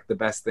think, is like the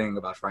best thing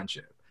about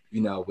friendship,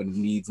 you know, when it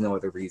needs no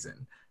other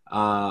reason.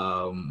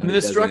 I mean,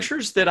 the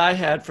structures that I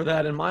had for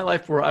that in my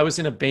life were I was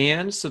in a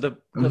band. So the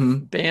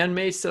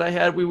bandmates that I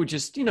had, we would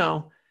just, you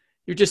know,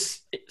 you're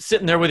just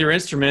sitting there with your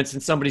instruments in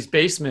somebody's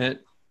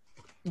basement,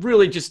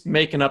 really just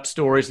making up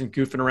stories and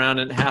goofing around.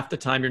 And half the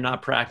time you're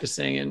not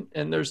practicing.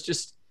 And there's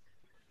just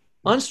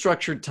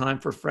unstructured time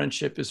for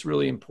friendship is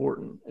really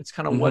important. It's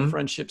kind of what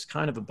friendship's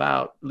kind of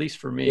about, at least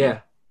for me.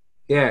 Yeah.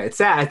 Yeah, it's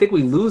sad. I think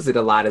we lose it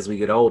a lot as we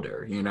get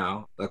older, you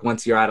know, like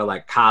once you're out of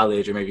like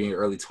college or maybe in your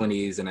early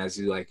 20s, and as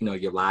you like, you know,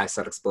 your lives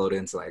start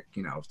exploding to like,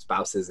 you know,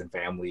 spouses and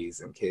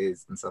families and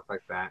kids and stuff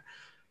like that.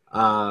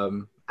 At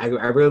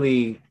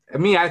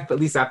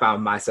least I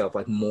found myself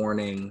like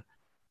mourning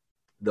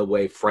the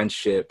way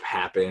friendship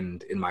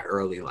happened in my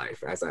early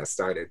life as I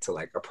started to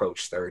like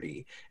approach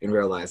 30 and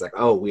realize like,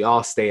 oh, we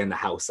all stay in the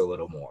house a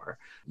little more,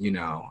 you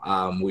know,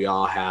 we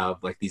all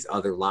have like these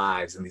other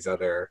lives and these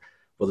other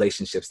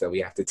relationships that we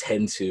have to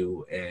tend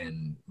to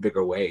in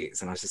bigger ways.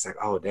 And I was just like,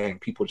 oh dang,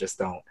 people just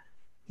don't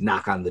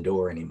knock on the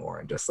door anymore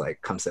and just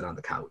like come sit on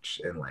the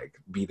couch and like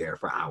be there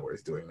for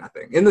hours doing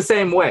nothing in the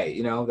same way,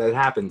 you know, that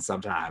happens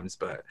sometimes.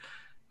 But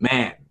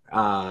man,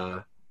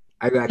 I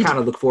kind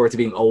of look forward to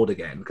being old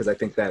again, because I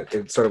think that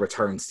it sort of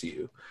returns to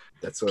you.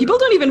 People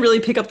don't even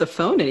really pick up the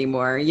phone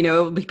anymore. You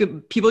know,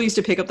 people used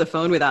to pick up the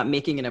phone without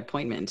making an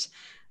appointment.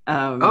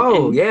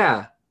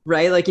 Yeah.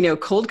 Right. Like, you know,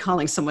 cold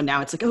calling someone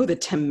now, it's like, oh, the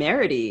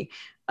temerity.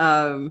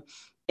 And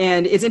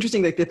it's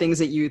interesting, like the things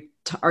that you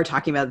are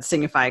talking about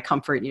signify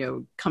comfort, you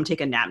know, come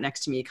take a nap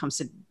next to me, come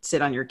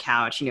sit on your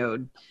couch, you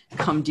know,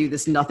 come do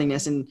this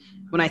nothingness. And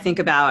when I think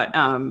about,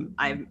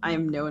 I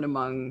am known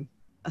among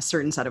a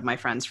certain set of my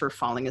friends for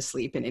falling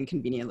asleep in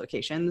inconvenient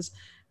locations.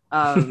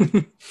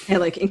 and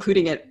like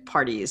including at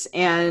parties,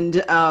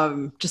 and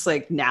just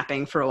like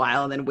napping for a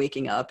while and then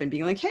waking up and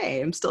being like,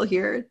 hey, I'm still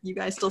here. You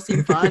guys still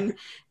seem fun.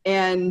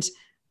 And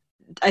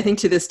I think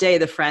to this day,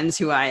 the friends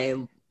who I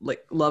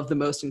like love the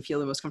most and feel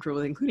the most comfortable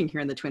with, including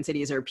here in the Twin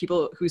Cities, are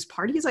people whose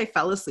parties I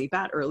fell asleep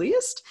at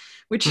earliest,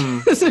 which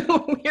is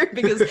weird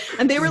because,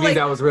 and they were like,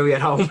 I was really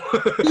at home.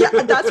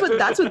 yeah, that's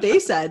what they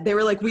said. They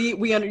were like,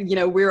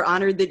 we're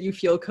honored that you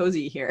feel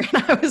cozy here.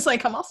 And I was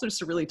like, I'm also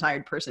just a really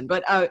tired person.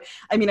 But I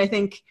mean, I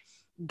think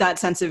that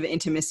sense of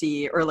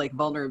intimacy or like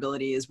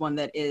vulnerability is one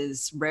that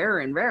is rare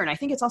and rare. And I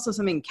think it's also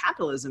something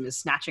capitalism is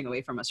snatching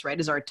away from us, right?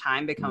 As our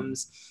time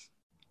becomes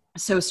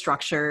so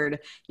structured,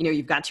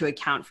 you've got to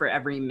account for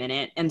every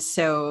minute. And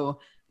so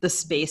the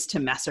space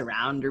to mess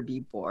around or be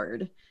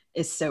bored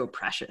is so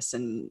precious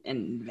and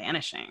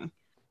vanishing.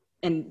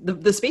 And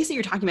the space that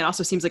you're talking about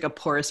also seems like a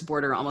porous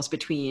border almost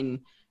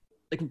between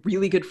like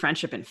really good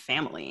friendship and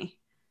family,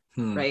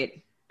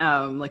 right?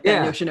 Like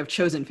that notion of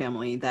chosen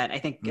family that I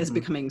think is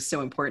becoming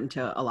so important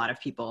to a lot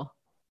of people.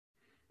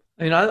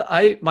 I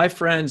mean, my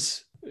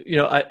friends,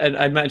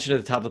 I mentioned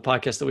at the top of the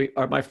podcast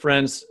that my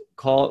friends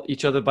call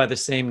each other by the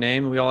same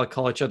name. We all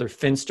call each other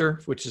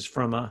Finster, which is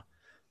from a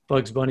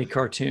Bugs Bunny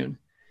cartoon.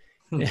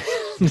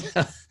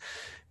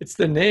 It's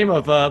the name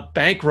of a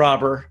bank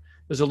robber.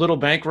 There's a little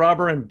bank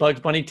robber, and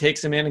Bugs Bunny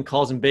takes him in and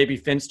calls him Baby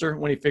Finster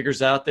when he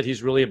figures out that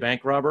he's really a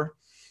bank robber.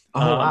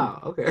 Oh,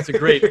 wow. Okay. It's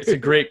a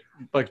great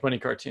Bugs Bunny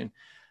cartoon.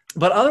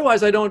 But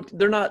otherwise, they don't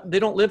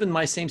live in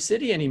my same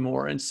city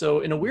anymore. And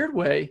so in a weird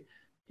way,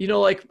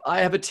 like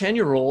I have a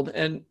 10-year-old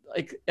and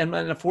a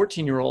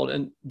 14-year-old,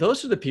 and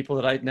those are the people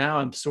that I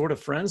now am sort of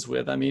friends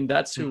with. I mean,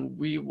 that's who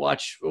we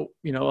watch, a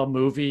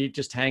movie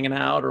just hanging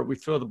out, or we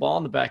throw the ball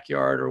in the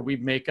backyard, or we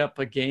make up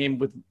a game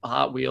with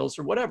Hot Wheels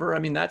or whatever. I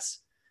mean,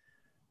 that's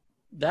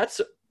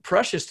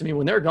precious to me.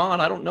 When they're gone,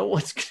 I don't know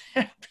what's going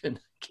to happen.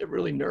 I get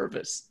really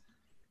nervous.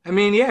 I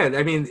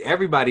mean,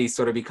 everybody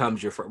sort of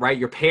becomes your friend, right?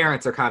 Your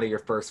parents are kind of your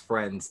first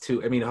friends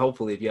too. I mean,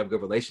 hopefully if you have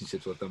good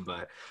relationships with them,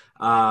 but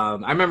I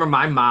remember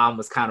my mom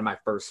was kind of my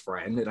first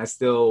friend, and I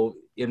still,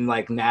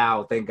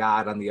 now, thank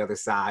God, on the other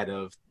side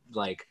of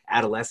like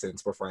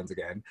adolescence, we're friends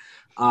again.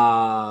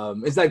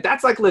 It's like,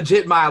 that's like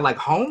legit my like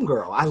home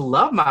girl. I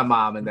love my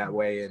mom in that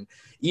way. And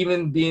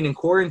even being in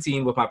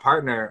quarantine with my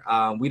partner,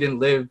 we didn't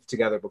live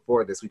together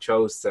before this. We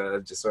chose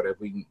to just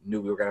we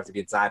knew we were gonna have to be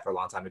inside for a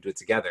long time to do it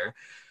together.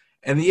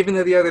 And even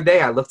the other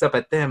day, I looked up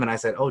at them and I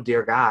said, "Oh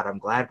dear God, I'm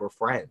glad we're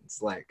friends."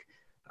 Like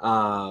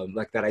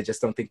that. I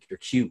just don't think you're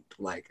cute.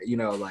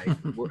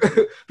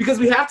 Because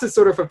we have to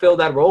sort of fulfill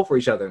that role for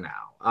each other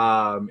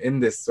now. In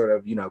this sort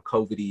of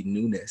COVID-y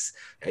newness,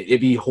 it'd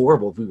be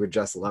horrible if we were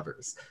just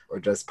lovers or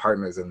just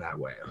partners in that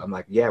way. I'm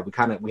like, yeah,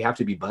 we have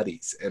to be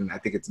buddies, and I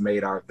think it's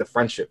made the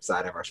friendship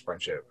side of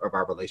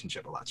our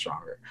relationship a lot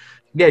stronger.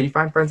 Yeah, you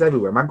find friends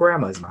everywhere. My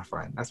grandma is my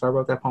friend. That's why I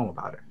wrote that poem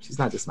about her. She's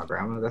not just my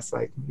grandma. That's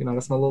like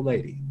that's my little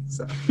lady.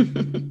 So.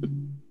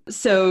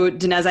 So,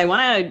 Danez, I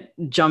want to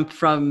jump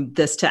from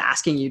this to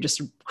asking you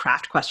just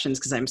craft questions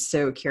because I'm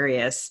so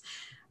curious.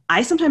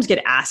 I sometimes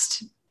get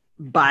asked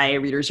by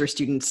readers or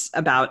students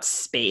about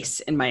space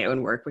in my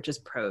own work, which is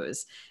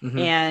prose.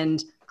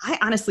 And I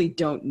honestly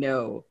don't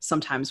know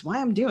sometimes why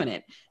I'm doing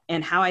it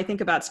and how I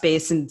think about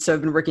space. And so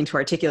I've been working to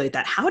articulate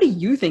that. How do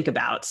you think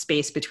about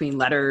space between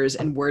letters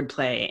and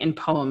wordplay in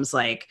poems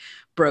like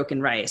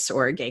Broken Rice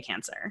or Gay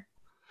Cancer?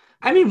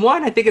 I mean,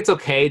 one, I think it's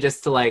okay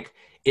just to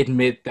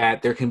admit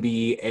that there can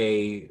be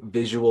a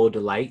visual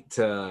delight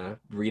to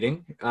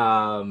reading.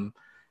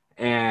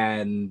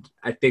 And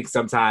I think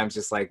sometimes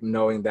just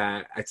knowing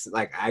that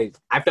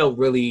I felt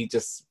really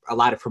just a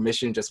lot of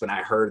permission just when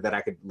I heard that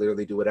I could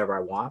literally do whatever I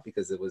want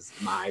because it was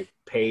my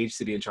page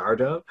to be in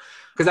charge of.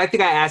 Because I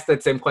think I asked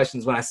that same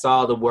questions when I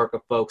saw the work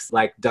of folks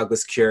like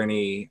Douglas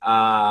Kearney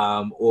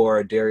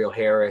or Daryl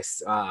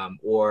Harris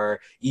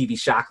or Evie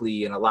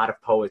Shockley and a lot of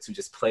poets who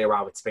just play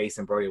around with space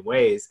in brilliant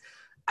ways.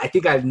 I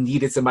think I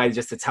needed somebody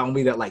just to tell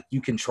me that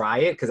you can try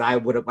it, because I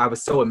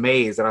was so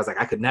amazed that I was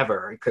like, I could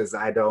never, because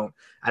I don't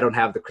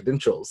have the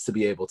credentials to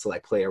be able to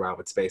play around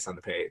with space on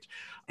the page.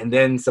 And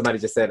then somebody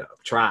just said,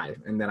 try.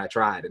 And then I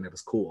tried and it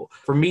was cool.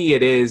 For me,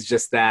 it is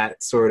just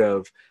that sort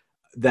of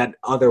that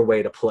other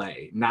way to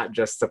play, not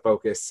just to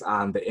focus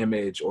on the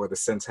image or the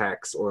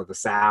syntax or the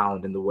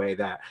sound and the way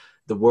that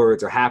the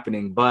words are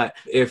happening. But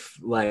if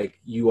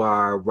you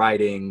are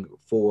writing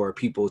for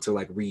people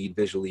to read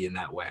visually in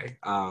that way,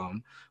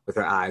 with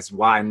their eyes,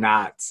 why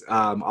not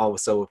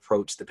also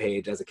approach the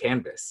page as a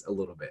canvas a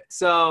little bit?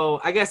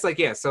 So I guess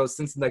so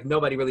since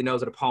nobody really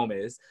knows what a poem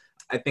is,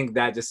 I think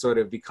that just sort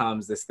of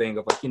becomes this thing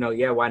of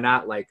why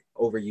not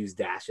overuse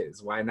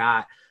dashes? Why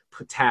not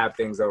put tab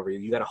things over you?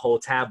 You got a whole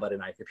tab button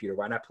on your computer.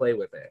 Why not play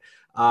with it?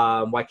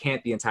 Why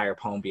can't the entire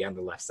poem be on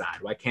the left side?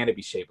 Why can't it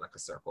be shaped like a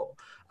circle?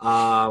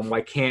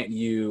 Why can't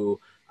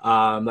you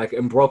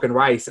in Broken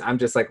Rice, I'm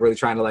just really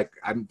trying to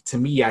to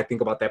me, I think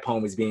about that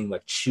poem as being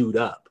chewed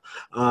up,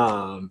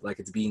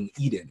 it's being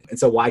eaten. And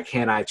so why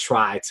can't I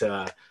try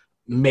to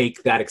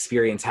make that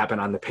experience happen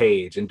on the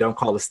page? And Don't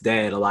Call Us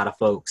Dead, a lot of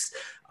folks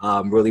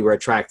really were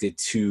attracted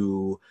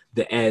to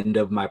the end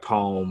of my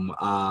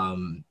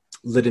poem,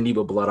 Litany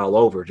with Blood All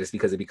Over, just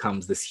because it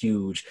becomes this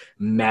huge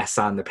mess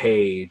on the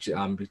page,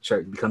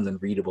 it becomes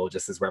unreadable,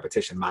 just as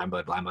repetition, my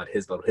blood, blind blood,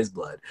 his blood, his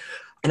blood.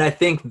 And I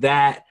think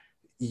that,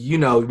 you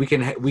know, we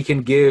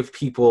can give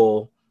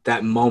people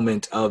that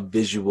moment of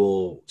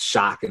visual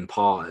shock and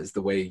pause,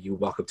 the way you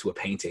walk up to a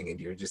painting and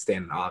you're just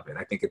standing in awe of it.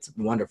 I think it's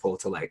wonderful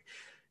to like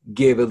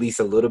give at least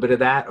a little bit of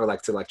that, or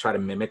like to like try to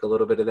mimic a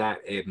little bit of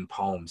that in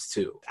poems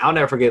too. I'll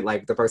never forget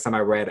like the first time I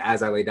read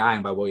As I Lay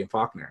Dying by William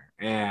Faulkner,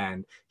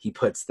 and he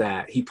puts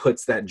that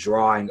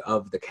drawing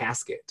of the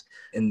casket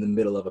in the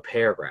middle of a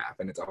paragraph,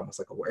 and it's almost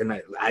like a word,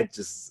 and I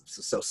just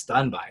so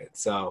stunned by it.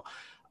 So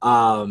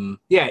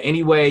yeah,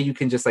 any way you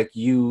can just like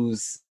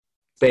use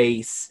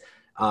space,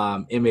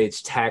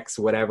 image, text,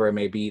 whatever it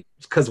may be,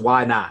 because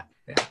why not?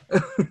 Yeah.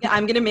 Yeah,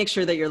 I'm going to make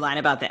sure that your line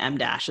about the M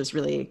dash is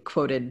really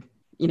quoted,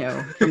 you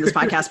know, from this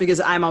podcast, because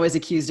I'm always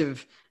accused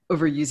of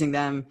overusing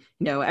them.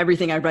 You know,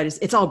 everything I write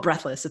it's all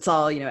breathless. It's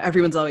all, you know,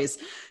 everyone's always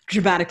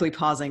dramatically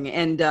pausing.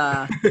 And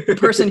the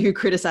person who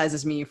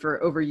criticizes me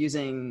for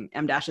overusing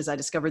M dashes, I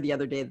discovered the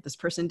other day that this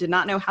person did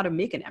not know how to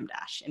make an M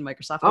dash in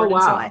Microsoft Word. Oh,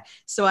 wow. And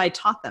so I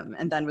taught them,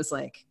 and then was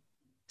like,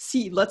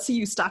 let's see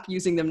you stop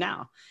using them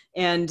now.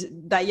 And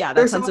that, yeah, that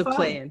They're sense so of fun.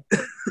 play,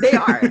 they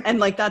are. And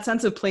like that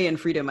sense of play and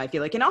freedom, I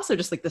feel like, and also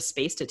just like the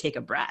space to take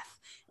a breath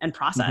and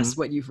process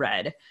what you've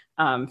read,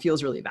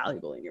 feels really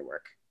valuable in your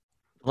work.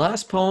 The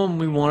last poem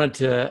we wanted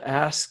to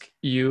ask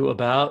you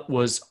about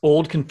was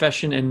Old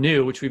Confession and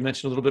New, which we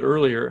mentioned a little bit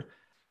earlier.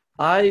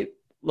 I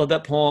love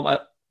that poem.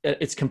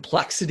 Its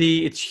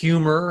complexity, its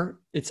humor,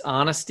 its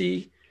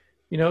honesty.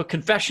 You know,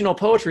 confessional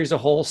poetry is a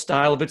whole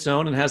style of its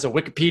own and has a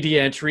Wikipedia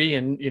entry,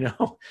 and, you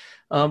know,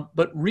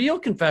 but real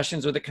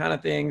confessions are the kind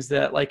of things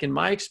that, like in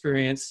my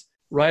experience,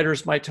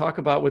 writers might talk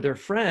about with their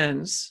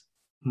friends,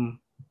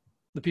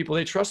 the people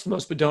they trust the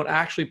most, but don't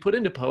actually put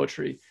into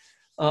poetry.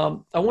 I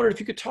wondered if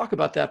you could talk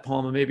about that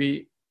poem and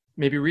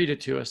maybe read it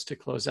to us to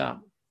close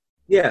out.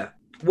 Yeah.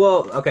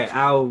 Well, okay,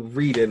 I'll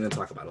read it and then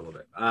talk about it a little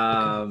bit.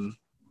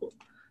 Okay.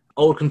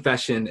 Old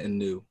Confession and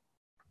New.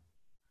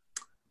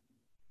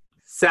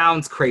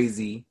 Sounds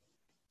crazy,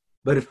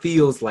 but it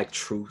feels like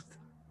truth.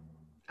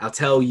 I'll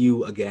tell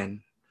you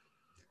again.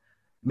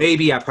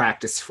 Maybe I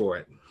practiced for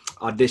it,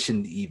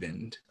 auditioned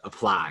even,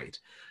 applied.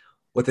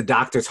 What the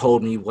doctor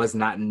told me was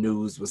not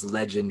news, was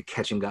legend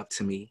catching up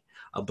to me,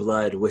 a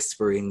blood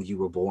whispering you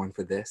were born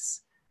for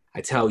this.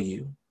 I tell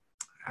you,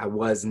 I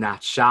was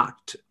not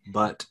shocked,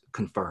 but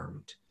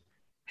confirmed.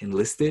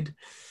 Enlisted?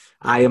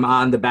 I am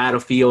on the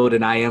battlefield,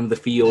 and I am the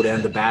field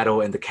and the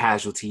battle and the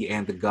casualty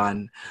and the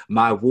gun.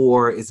 My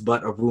war is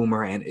but a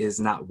rumor and is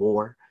not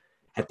war.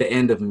 At the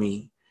end of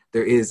me,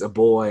 there is a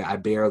boy I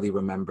barely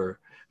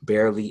remember,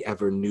 barely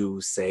ever knew,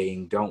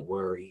 saying, don't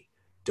worry,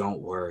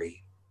 don't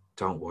worry,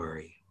 don't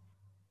worry.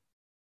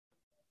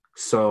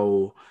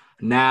 So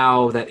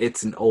now that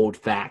it's an old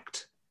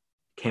fact,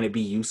 can it be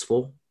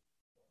useful?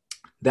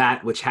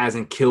 That which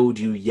hasn't killed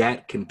you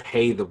yet can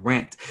pay the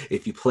rent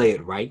if you play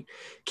it right.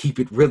 Keep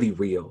it really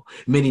real.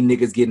 Many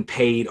niggas getting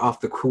paid off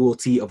the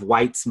cruelty of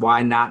whites.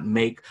 Why not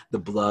make the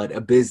blood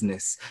a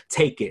business?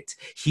 Take it.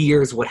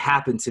 Here's what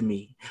happened to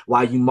me.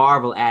 While you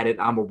marvel at it,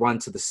 I'ma run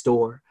to the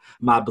store.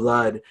 My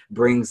blood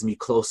brings me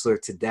closer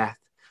to death.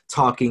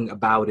 Talking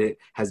about it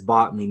has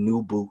bought me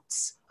new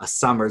boots, a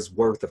summer's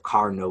worth of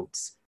car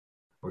notes,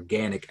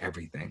 organic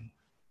everything.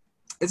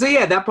 And so,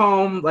 yeah, that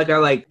poem,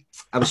 I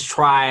was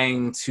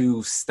trying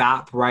to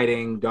stop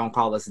writing Don't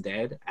Call Us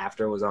Dead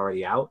after it was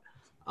already out.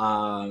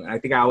 And I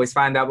think I always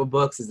find out with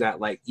books is that,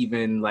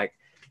 even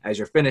as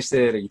you're finished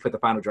it or you put the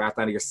final draft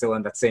on it, you're still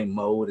in that same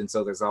mode. And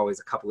so there's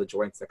always a couple of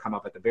joints that come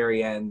up at the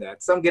very end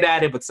that some get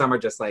added, but some are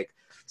just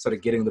sort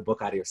of getting the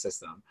book out of your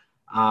system.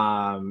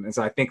 And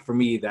so I think for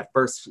me, that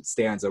first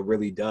stanza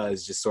really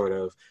does just sort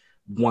of,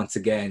 once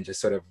again, just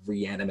sort of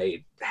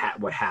reanimate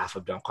what half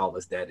of Don't Call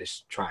Us Dead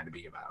is trying to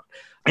be about.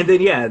 And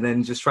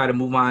then just try to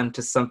move on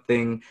to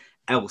something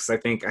else. I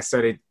think I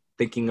started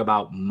thinking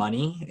about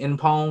money in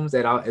poems.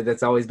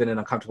 That's always been an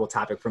uncomfortable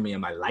topic for me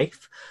in my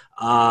life.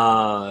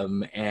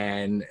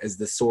 And as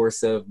the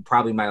source of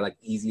probably my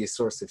easiest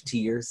source of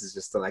tears is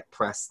just to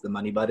press the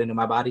money button in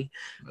my body,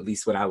 at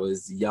least when I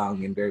was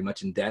young and very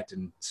much in debt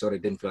and sort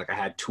of didn't feel like I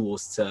had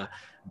tools to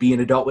be an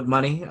adult with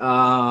money.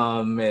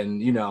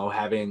 And,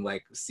 having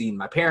seen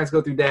my parents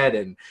go through debt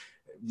and,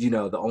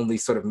 the only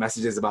sort of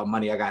messages about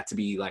money I got to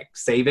be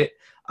save it.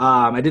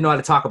 I didn't know how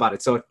to talk about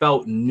it. So it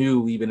felt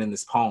new even in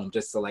this poem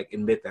just to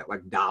admit that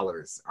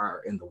dollars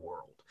are in the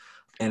world.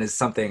 And it's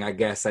something I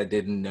guess I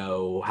didn't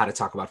know how to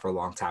talk about for a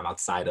long time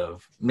outside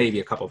of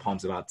maybe a couple of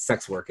poems about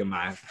sex work in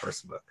my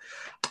first book.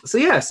 So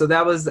yeah,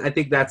 I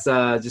think that's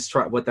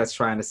what that's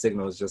trying to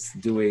signal is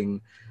just doing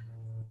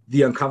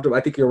the uncomfortable.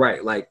 I think you're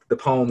right. The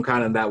poem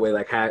kind of in that way,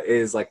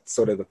 is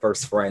sort of the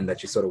first friend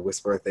that you sort of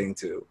whisper a thing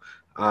to.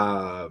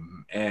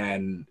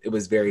 And it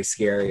was very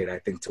scary. And I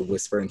think to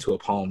whisper into a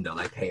poem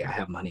that hey, I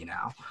have money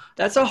now.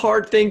 That's a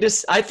hard thing to,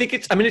 I think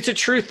it's a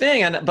true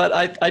thing. But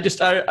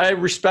I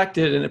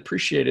respected and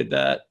appreciated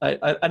that.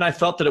 I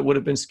felt that it would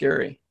have been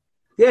scary.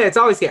 Yeah, it's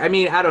always, I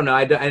mean, I don't know.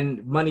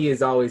 And money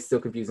is always still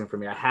confusing for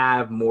me. I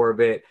have more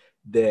of it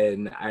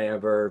than I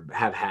ever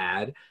have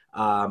had.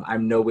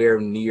 I'm nowhere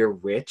near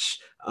rich,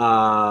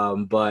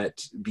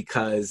 but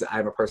because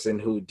I'm a person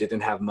who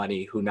didn't have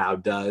money, who now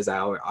does, I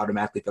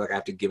automatically feel like I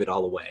have to give it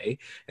all away,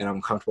 and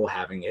I'm comfortable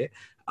having it.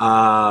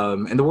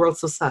 And the world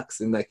still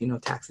sucks, and like, you know,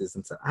 taxes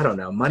and stuff. I don't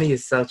know. Money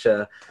is such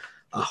a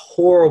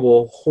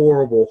horrible,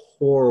 horrible,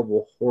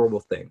 horrible, horrible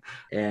thing,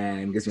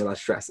 and gives me a lot of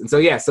stress. And so,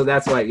 yeah, so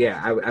that's why,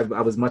 yeah,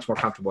 I was much more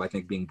comfortable, I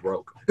think, being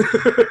broke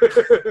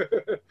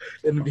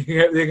and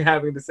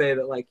having to say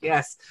that, like,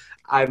 yes,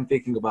 I'm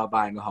thinking about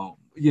buying a home,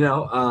 you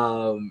know,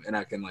 and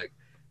I can like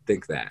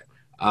think that,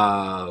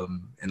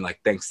 and like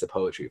thanks to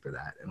poetry for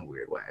that in a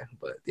weird way.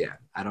 But yeah,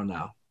 I don't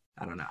know.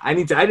 I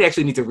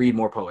actually need to read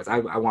more poets.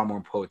 I want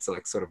more poets to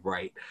like sort of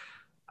write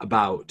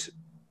about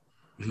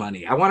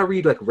money. I want to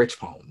read like rich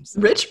poems.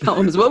 Rich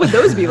poems? What would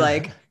those be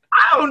like?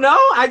 I don't know.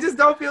 I just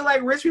don't feel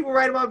like rich people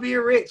write about being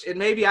rich, and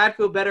maybe I'd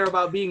feel better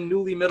about being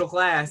newly middle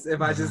class if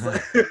I just.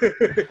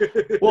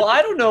 Well,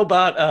 I don't know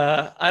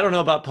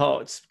about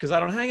poets, because I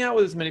don't hang out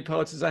with as many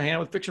poets as I hang out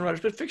with fiction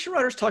writers. But fiction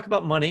writers talk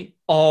about money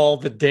all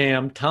the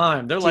damn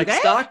time. They're like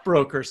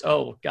stockbrokers.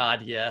 Oh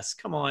God, yes.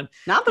 Come on.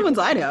 Not the ones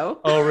I know.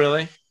 Oh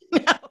really?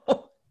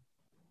 No.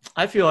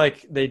 I feel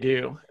like they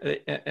do,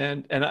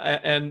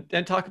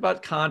 and talk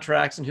about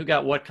contracts and who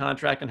got what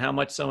contract and how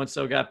much so and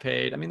so got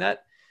paid. I mean,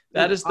 that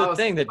is the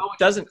thing that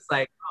doesn't. It's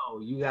like, oh,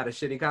 you got a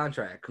shitty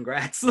contract.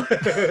 Congrats.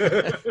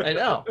 I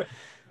know.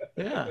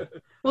 Yeah.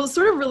 Well,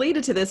 sort of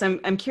related to this,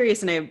 I'm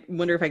curious, and I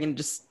wonder if I can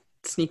just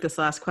sneak this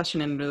last question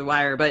into the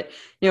wire. But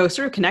you know,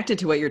 sort of connected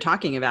to what you're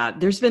talking about,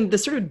 there's been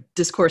this sort of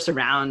discourse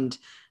around.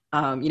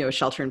 You know,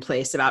 shelter in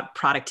place about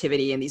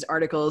productivity, and these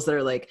articles that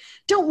are like,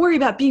 don't worry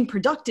about being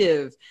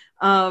productive.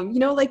 You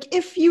know, like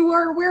if you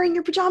are wearing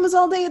your pajamas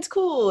all day, it's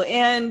cool.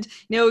 And,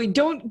 you know,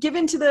 don't give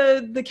in to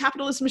the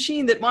capitalist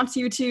machine that wants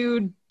you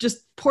to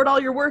just port all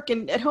your work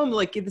at home.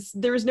 Like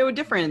there is no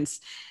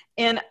difference.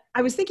 And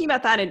I was thinking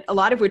about that, and a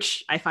lot of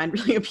which I find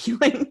really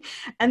appealing.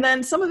 And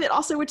then some of it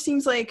also, which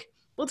seems like,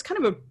 well, it's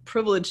kind of a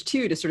privilege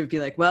too, to sort of be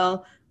like,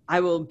 well, I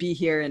will be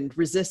here and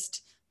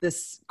resist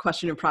this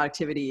question of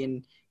productivity.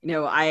 And, you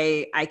know,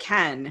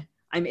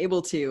 I'm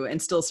able to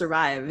and still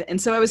survive. And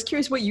so I was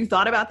curious what you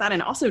thought about that.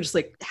 And also just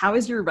like, how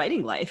is your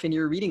writing life and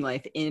your reading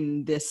life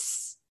in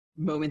this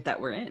moment that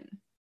we're in?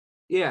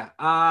 Yeah.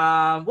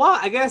 Well,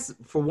 I guess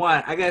for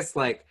one,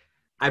 like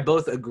I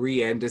both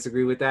agree and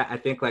disagree with that. I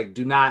think like,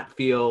 do not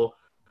feel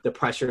the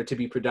pressure to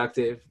be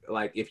productive,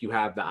 like if you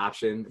have the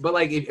option. But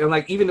like,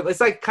 even if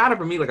it's like kind of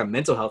for me, like a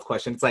mental health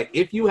question. It's like,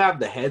 if you have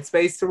the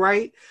headspace to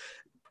write,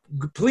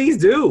 please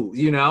do,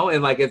 you know,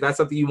 and like if that's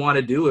something you want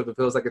to do, if it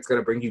feels like it's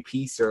going to bring you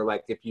peace, or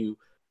like if you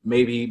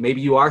maybe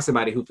you are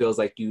somebody who feels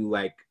like you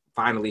like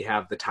finally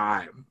have the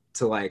time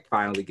to like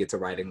finally get to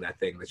writing that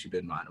thing that you've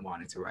been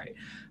wanting to write.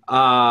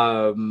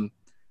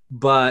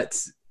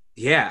 But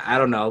yeah, I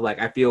don't know, like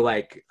I feel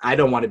like I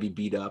don't want to be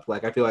beat up.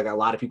 Like I feel like a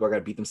lot of people are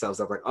going to beat themselves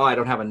up like, oh, I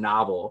don't have a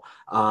novel.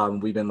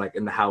 We've been like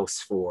in the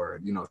house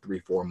for, you know,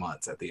 3-4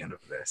 months at the end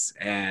of this,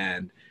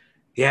 and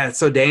yeah, it's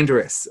so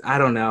dangerous. I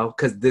don't know,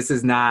 because this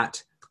is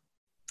not,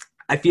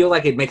 I feel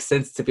like it makes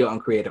sense to feel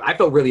uncreative. I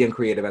felt really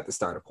uncreative at the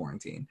start of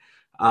quarantine.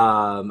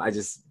 I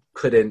just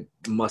couldn't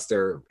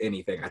muster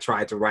anything. I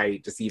tried to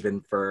write just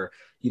even for,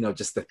 you know,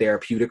 just the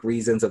therapeutic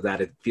reasons of that.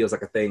 It feels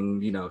like a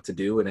thing, you know, to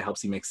do, and it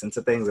helps you make sense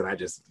of things. And I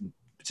just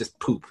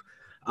poop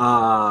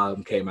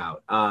came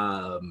out.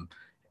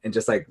 And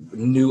just like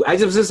I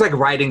was just like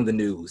writing the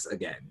news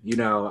again. You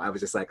know, I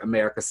was just like,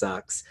 America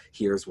sucks.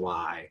 Here's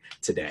why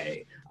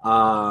today.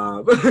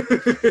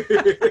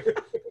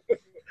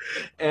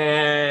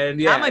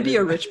 And yeah, that might be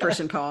a rich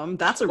person poem.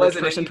 That's a rich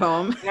person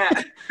poem. Yeah.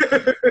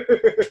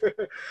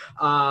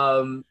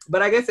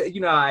 But I guess, you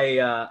know,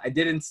 I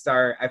didn't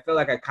start. I feel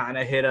like I kind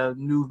of hit a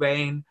new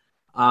vein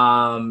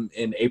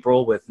in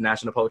April with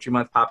National Poetry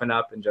Month popping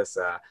up, and just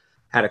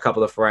had a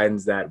couple of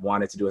friends that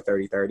wanted to do a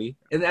 30-30.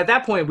 And at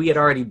that point, we had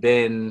already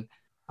been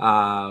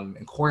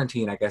in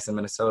quarantine, I guess, in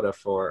Minnesota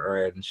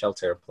or in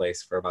shelter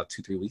place for about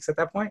 2-3 weeks at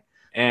that point.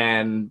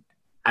 And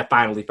I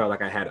finally felt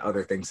like I had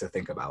other things to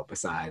think about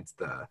besides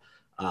the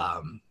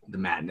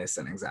madness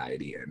and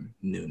anxiety and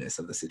newness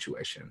of the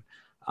situation,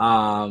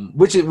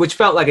 which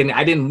felt like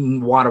I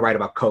didn't want to write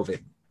about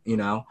COVID, you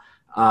know.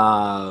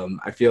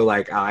 I feel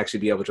like I'll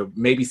actually be able to,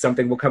 maybe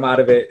something will come out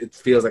of it. It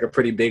feels like a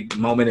pretty big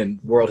moment in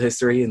world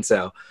history, and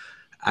so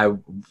I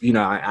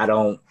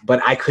don't,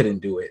 but I couldn't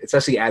do it,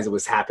 especially as it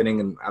was happening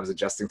and I was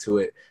adjusting to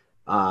it.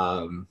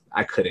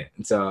 I couldn't.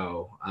 And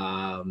so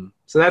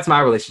that's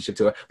my relationship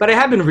to it. But I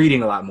have been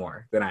reading a lot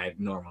more than I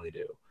normally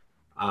do.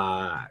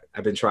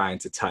 I've been trying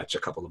to touch a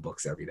couple of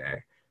books every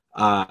day.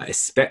 Oh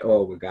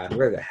my God,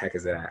 where the heck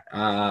is that?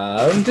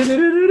 I'm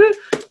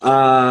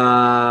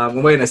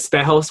reading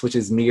Espejos, which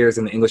is Mirrors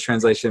in the English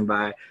translation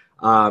by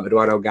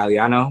Eduardo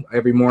Galeano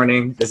every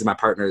morning. This is my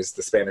partner's,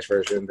 the Spanish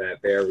version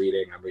that they're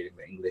reading. I'm reading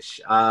the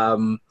English.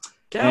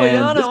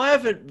 Galeano, I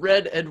haven't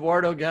read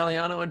Eduardo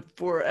Galeano in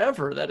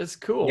forever. That is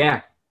cool.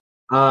 Yeah.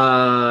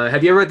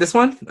 Have you ever read this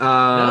one?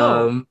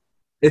 No.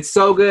 It's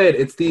so good.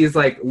 It's these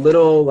like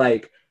little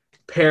like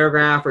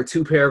paragraph or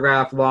 2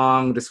 paragraph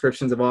long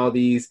descriptions of all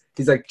these.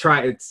 He's like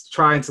trying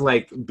to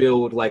like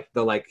build like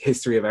the like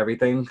history of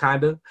everything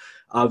kind of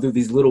through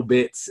these little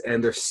bits,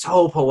 and they're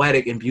so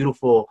poetic and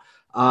beautiful.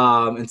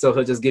 And so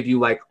he'll just give you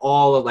like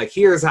all of like,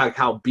 here's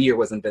how beer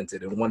was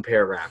invented in 1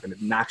 paragraph, and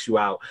it knocks you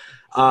out.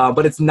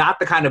 But it's not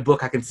the kind of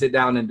book I can sit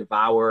down and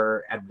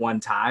devour at one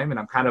time. And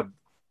I'm kind of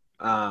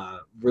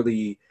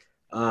really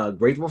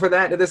grateful for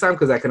that at this time,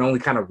 because I can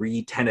only kind of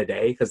read 10 a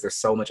day because there's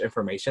so much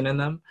information in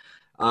them.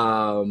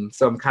 So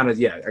I'm kind of,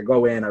 I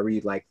go in, I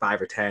read like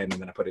 5 or 10, and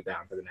then I put it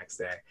down for the next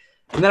day.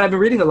 And then I've been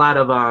reading a lot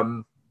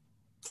of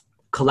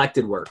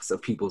collected works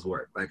of people's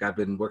work. Like I've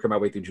been working my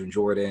way through June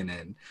Jordan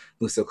and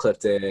Lucille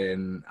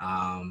Clifton.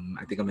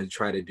 I think I'm going to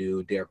try to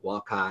do Derek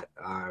Walcott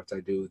after I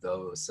do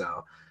those.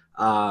 So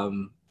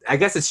I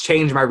guess it's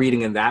changed my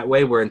reading in that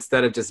way, where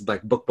instead of just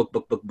like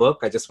book,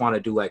 I just want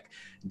to do like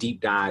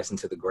deep dives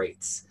into the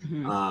greats.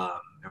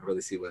 And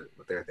really see what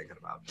they're thinking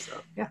about. So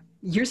yeah.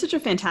 You're such a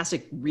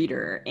fantastic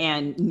reader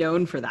and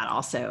known for that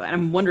also. And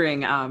I'm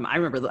wondering, I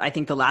remember, I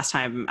think the last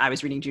time I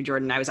was reading June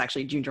Jordan,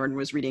 June Jordan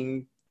was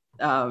reading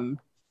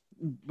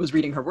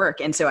her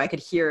work. And so I could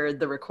hear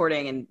the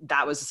recording, and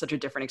that was such a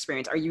different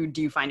experience.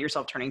 Do you find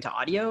yourself turning to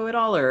audio at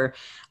all, or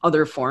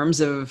other forms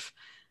of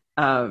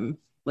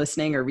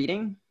listening or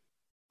reading?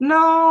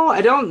 No,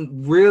 I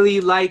don't really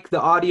like the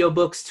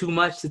audiobooks too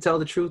much, to tell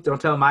the truth. Don't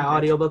tell my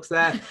audiobooks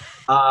that.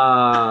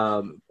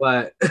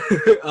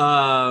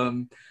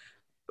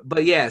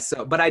 But yeah,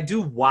 but I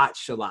do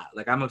watch a lot.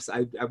 Like I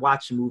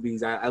watch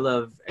movies. I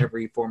love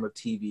every form of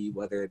TV,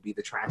 whether it be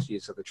the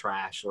trashiest of the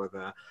trash or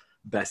the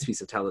best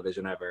piece of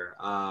television ever.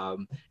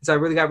 So I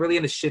really got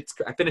into Schitt's.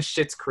 I finished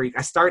Schitt's Creek.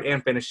 I start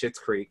and finish Schitt's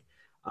Creek.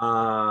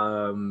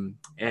 And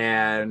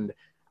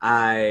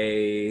I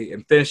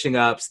am finishing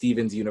up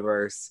Steven's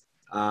Universe.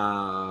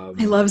 I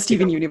love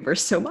Steven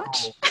Universe so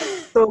much.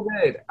 So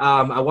good.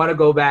 I want to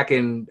go back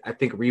and I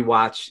think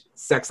rewatch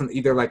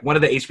either like one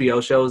of the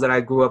HBO shows that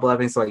I grew up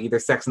loving. So like either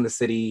Sex and the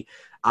City,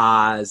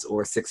 Oz,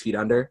 or 6 Feet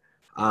Under.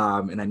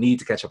 And I need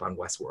to catch up on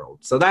Westworld.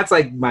 So that's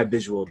like my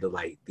visual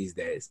delight these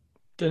days.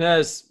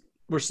 Danez,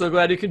 we're so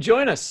glad you could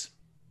join us.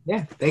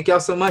 Yeah, thank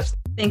y'all so much.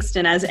 Thanks,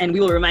 Danez. And we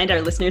will remind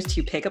our listeners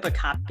to pick up a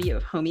copy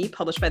of Homie,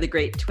 published by the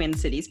great Twin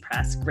Cities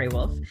Press, Grey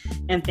Wolf.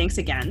 And thanks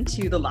again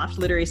to the Loft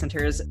Literary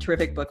Center's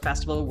terrific book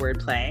festival,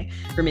 Wordplay,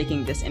 for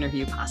making this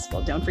interview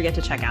possible. Don't forget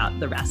to check out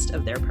the rest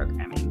of their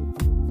programming.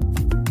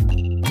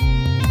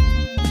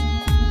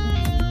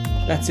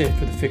 That's it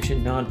for the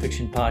Fiction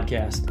Nonfiction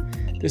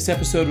podcast. This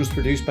episode was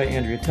produced by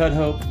Andrea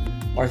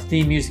Tudhope. Our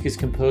theme music is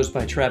composed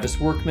by Travis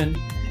Workman.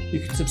 You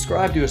can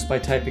subscribe to us by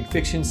typing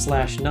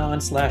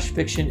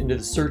fiction/non/fiction into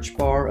the search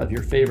bar of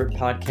your favorite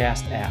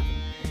podcast app.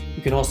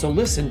 You can also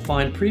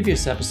find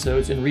previous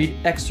episodes, and read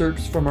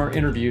excerpts from our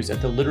interviews at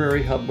the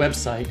Literary Hub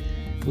website,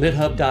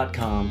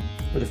 lithub.com,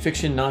 where the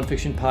Fiction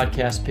Nonfiction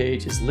podcast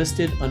page is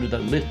listed under the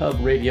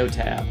LitHub Radio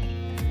tab.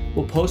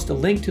 We'll post a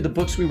link to the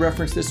books we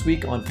referenced this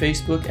week on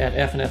Facebook at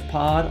FNF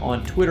Pod,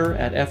 on Twitter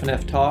at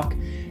FNF Talk,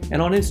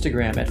 and on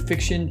Instagram at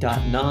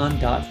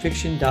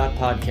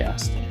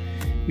fiction.non.fiction.podcast.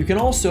 You can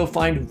also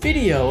find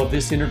video of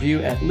this interview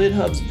at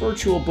LitHub's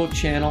virtual book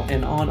channel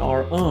and on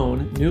our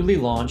own newly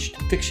launched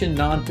Fiction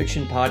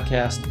Nonfiction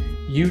Podcast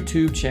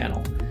YouTube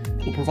channel.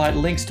 We'll provide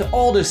links to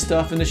all this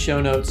stuff in the show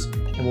notes,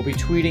 and we'll be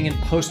tweeting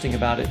and posting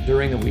about it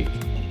during the week.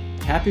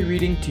 Happy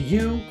reading to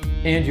you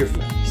and your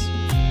friends.